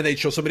 and then they'd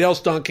show somebody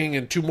else dunking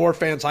and 2 more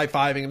fans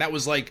high-fiving, and that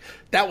was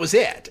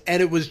it.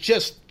 And it was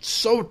just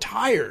so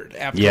tired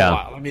after a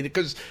while. I mean,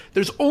 because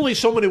there's only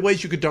so many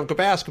ways you could dunk a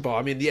basketball.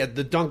 I mean,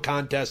 the dunk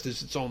contest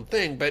is its own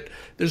thing, but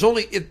there's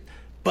only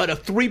But a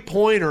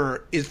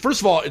three-pointer is,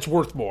 first of all, it's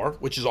worth more,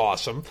 which is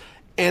awesome.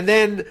 And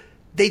then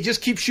they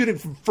just keep shooting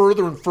from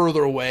further and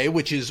further away,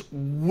 which is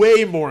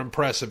way more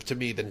impressive to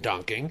me than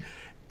dunking.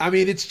 I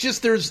mean, it's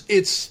just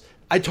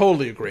I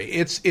totally agree.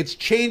 It's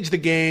changed the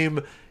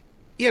game.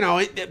 You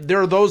know,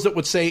 there are those that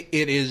would say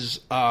it is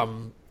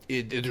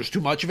there's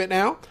too much of it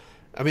now.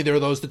 I mean, there are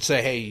those that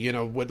say, hey, you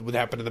know, what would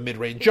happen to the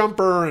mid-range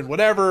jumper and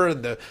whatever,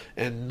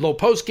 and low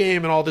post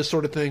game and all this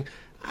sort of thing.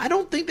 I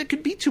don't think there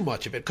could be too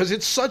much of it because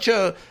it's such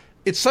a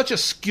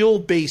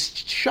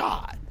skill-based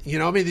shot. You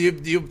know, I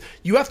mean,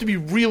 you have to be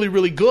really,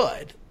 really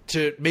good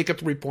to make a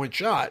three-point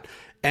shot,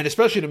 and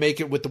especially to make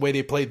it with the way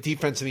they play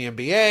defense in the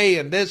NBA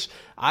and this.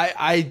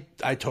 I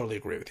totally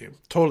agree with you.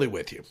 Totally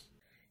with you.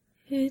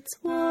 It's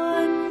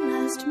one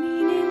last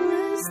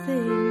meaningless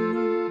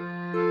thing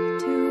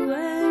to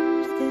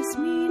end this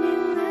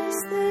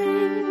meaningless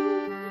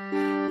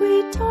thing.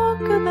 We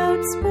talk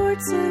about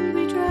sports and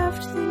we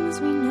draft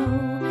things we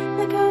know,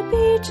 like how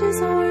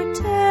beaches are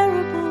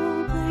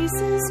terrible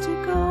places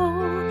to go.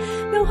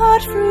 No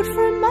hot fruit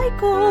for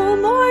Michael,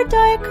 nor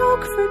Diet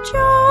Coke for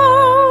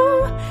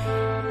Joe.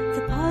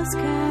 The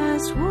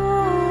PosCast,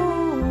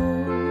 whoa,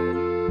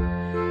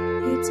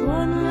 it's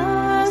one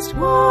last,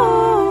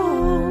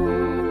 whoa,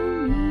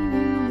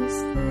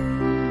 meaningless thing.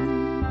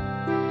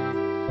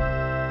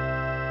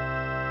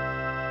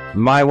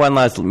 My one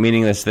last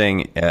meaningless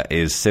thing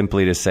is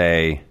simply to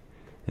say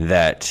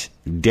that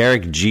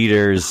Derek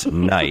Jeter's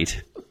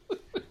night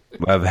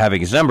of having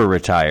his number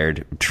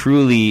retired,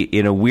 truly,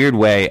 in a weird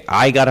way,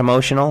 I got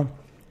emotional.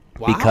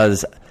 Wow.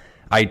 Because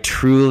I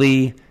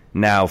truly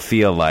now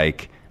feel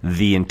like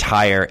the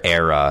entire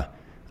era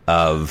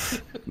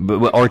of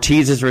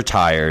Ortiz is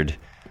retired.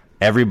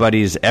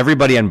 Everybody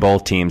on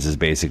both teams is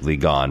basically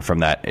gone from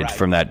that right.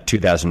 From that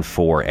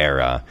 2004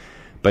 era.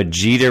 But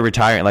Jeter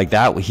retiring like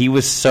that,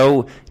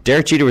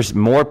 Derek Jeter was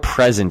more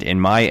present in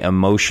my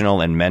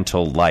emotional and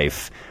mental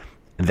life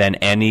than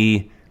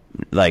any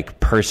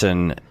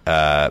person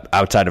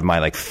outside of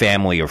my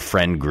family or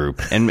friend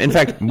group, and in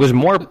fact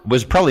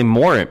was probably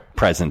more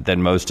present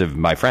than most of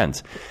my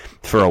friends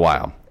for a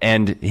while.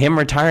 And him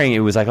retiring, it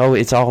was like, oh,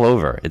 it's all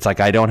over. It's like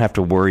I don't have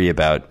to worry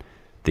about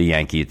the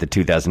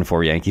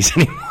 2004 Yankees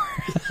anymore.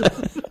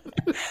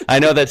 I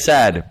know that's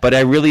sad, but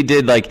I really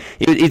did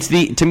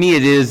to me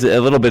it is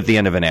a little bit the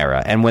end of an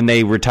era. And when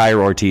they retire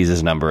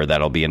Ortiz's number,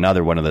 that'll be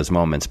another one of those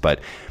moments. But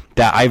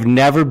that I've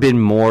never been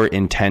more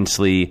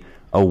intensely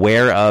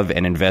aware of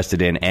and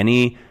invested in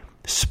any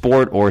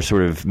sport or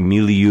sort of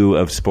milieu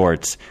of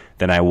sports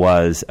than I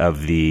was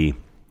of the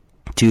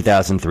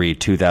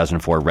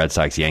 2003-2004 Red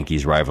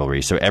Sox-Yankees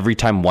rivalry. So every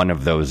time one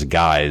of those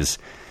guys,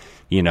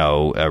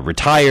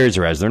 retires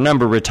or has their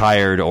number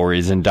retired or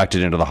is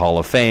inducted into the Hall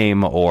of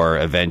Fame or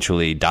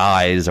eventually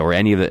dies or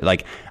any of it,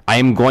 I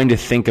am going to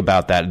think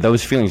about that.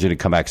 Those feelings are going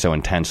to come back so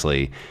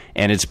intensely.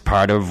 And it's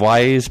part of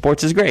why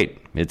sports is great.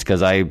 It's because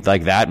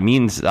that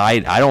means I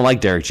don't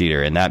like Derek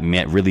Jeter, and that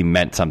really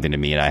meant something to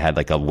me, and I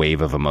had a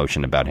wave of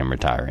emotion about him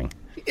retiring.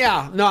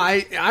 Yeah, no,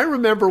 I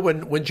remember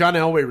when John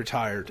Elway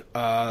retired,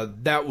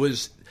 that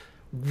was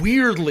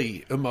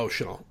weirdly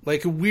emotional,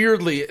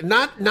 weirdly,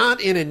 not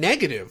in a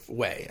negative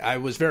way. I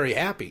was very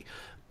happy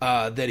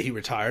that he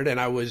retired, and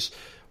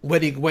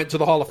when he went to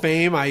the Hall of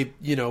Fame, I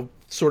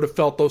sort of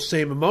felt those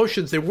same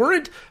emotions. They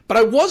weren't, but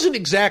I wasn't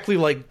exactly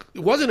it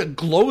wasn't a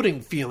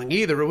gloating feeling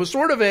either. It was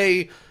sort of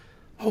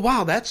oh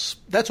wow, that's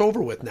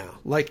over with now.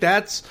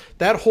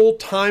 That whole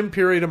time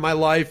period of my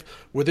life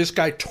where this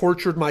guy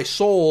tortured my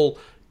soul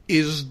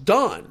is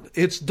done.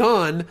 It's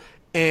done,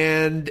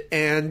 and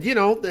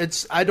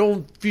I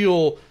don't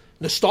feel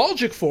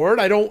nostalgic for it.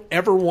 I don't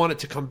ever want it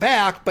to come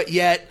back, but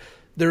yet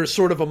there's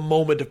sort of a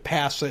moment of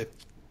passing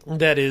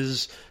that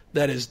is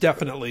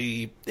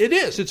definitely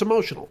it's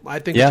emotional. I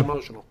think it's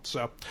emotional.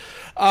 So,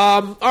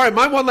 all right,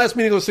 my one last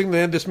meaningless thing.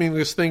 Then this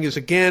meaningless thing is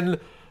again.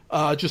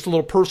 Just a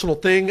little personal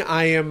thing.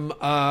 I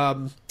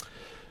am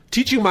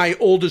teaching my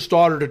oldest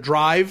daughter to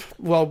drive.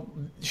 Well,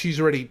 she's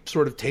already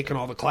sort of taken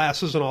all the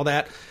classes and all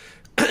that.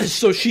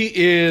 So she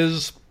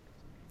is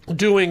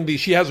doing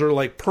she has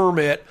her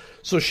permit.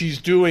 So she's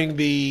doing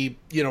the,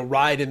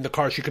 ride in the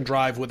car. She can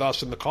drive with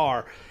us in the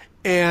car.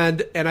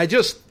 And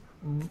the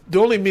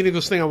only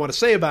meaningless thing I want to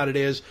say about it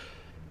is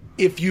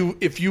if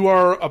you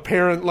are a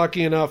parent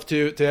lucky enough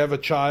to have a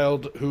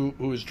child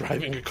who is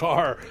driving a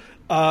car,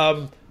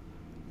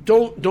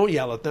 Don't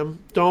yell at them.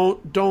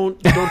 Don't do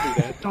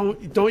that.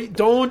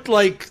 Don't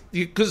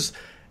because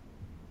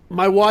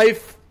my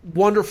wife,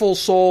 wonderful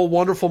soul,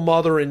 wonderful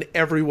mother in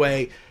every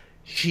way,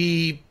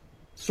 she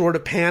sort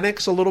of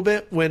panics a little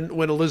bit when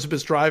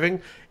Elizabeth's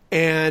driving,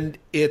 and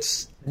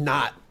it's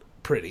not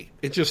pretty.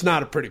 It's just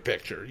not a pretty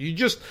picture. You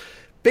just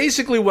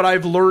basically what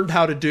I've learned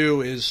how to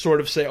do is sort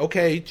of say,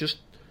 okay, just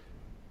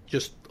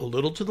a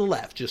little to the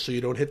left, just so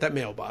you don't hit that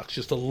mailbox.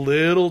 Just a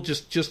little,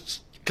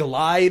 just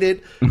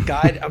guide.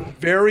 I'm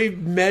very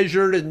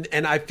measured,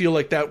 and I feel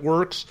like that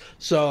works.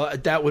 So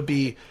that would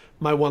be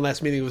my one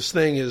last meaningless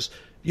thing is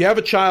you have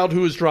a child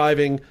who is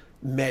driving,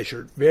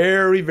 measured,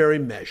 very, very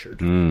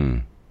measured.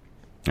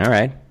 All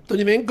right. Don't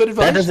you mean? Good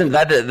advice?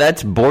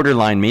 That's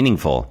borderline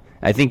meaningful.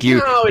 I think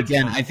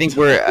I think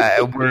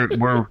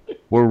we're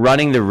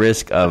running the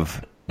risk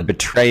of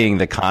betraying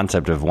the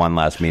concept of one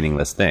last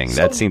meaningless thing.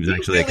 So that seems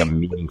actually like a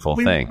meaningful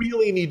thing. We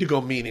really need to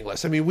go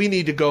meaningless. I mean, we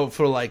need to go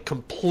for like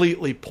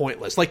completely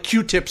pointless. Like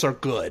Q-tips are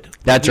good.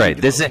 That's right.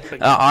 This is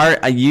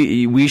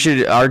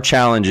our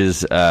challenge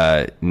is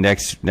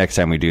next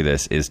time we do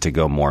this is to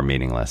go more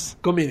meaningless.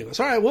 Go meaningless.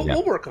 All right,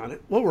 we'll work on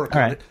it. We'll work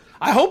on it.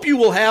 I hope you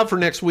will have for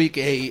next week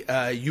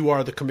a You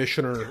Are the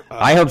Commissioner.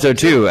 I hope so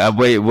too.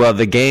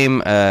 The game,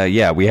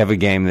 we have a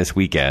game this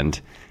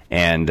weekend.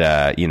 And,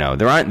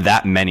 there aren't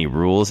that many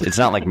rules. It's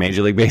not like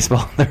Major League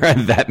Baseball. There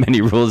aren't that many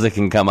rules that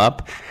can come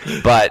up.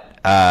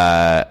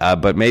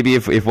 But maybe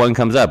if one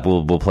comes up,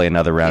 we'll play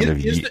another round of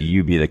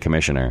you be the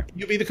commissioner.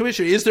 You be the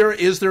commissioner. Is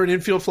there an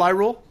infield fly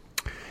rule?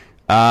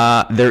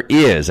 There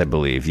is, I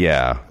believe.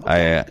 Yeah.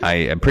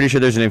 I'm pretty sure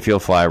there's an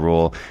infield fly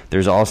rule.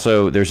 There's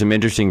some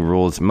interesting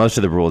rules. Most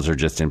of the rules are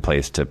just in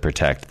place to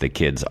protect the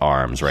kids'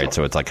 arms, right? Sure.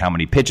 So it's like how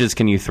many pitches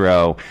can you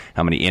throw?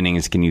 How many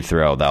innings can you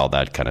throw? All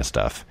that kind of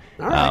stuff.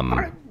 All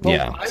right.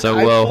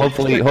 Well,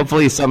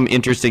 hopefully some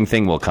interesting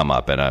thing will come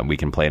up and we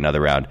can play another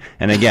round.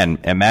 And again,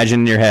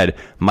 imagine in your head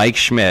Mike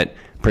Schmidt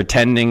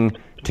pretending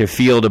to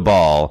field a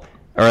ball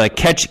or like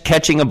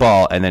catching a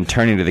ball and then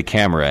turning to the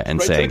camera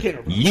and saying,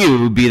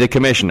 "You be the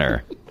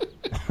commissioner."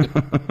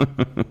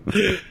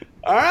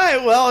 All right.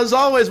 Well, as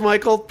always,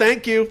 Michael,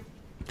 thank you.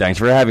 Thanks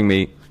for having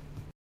me.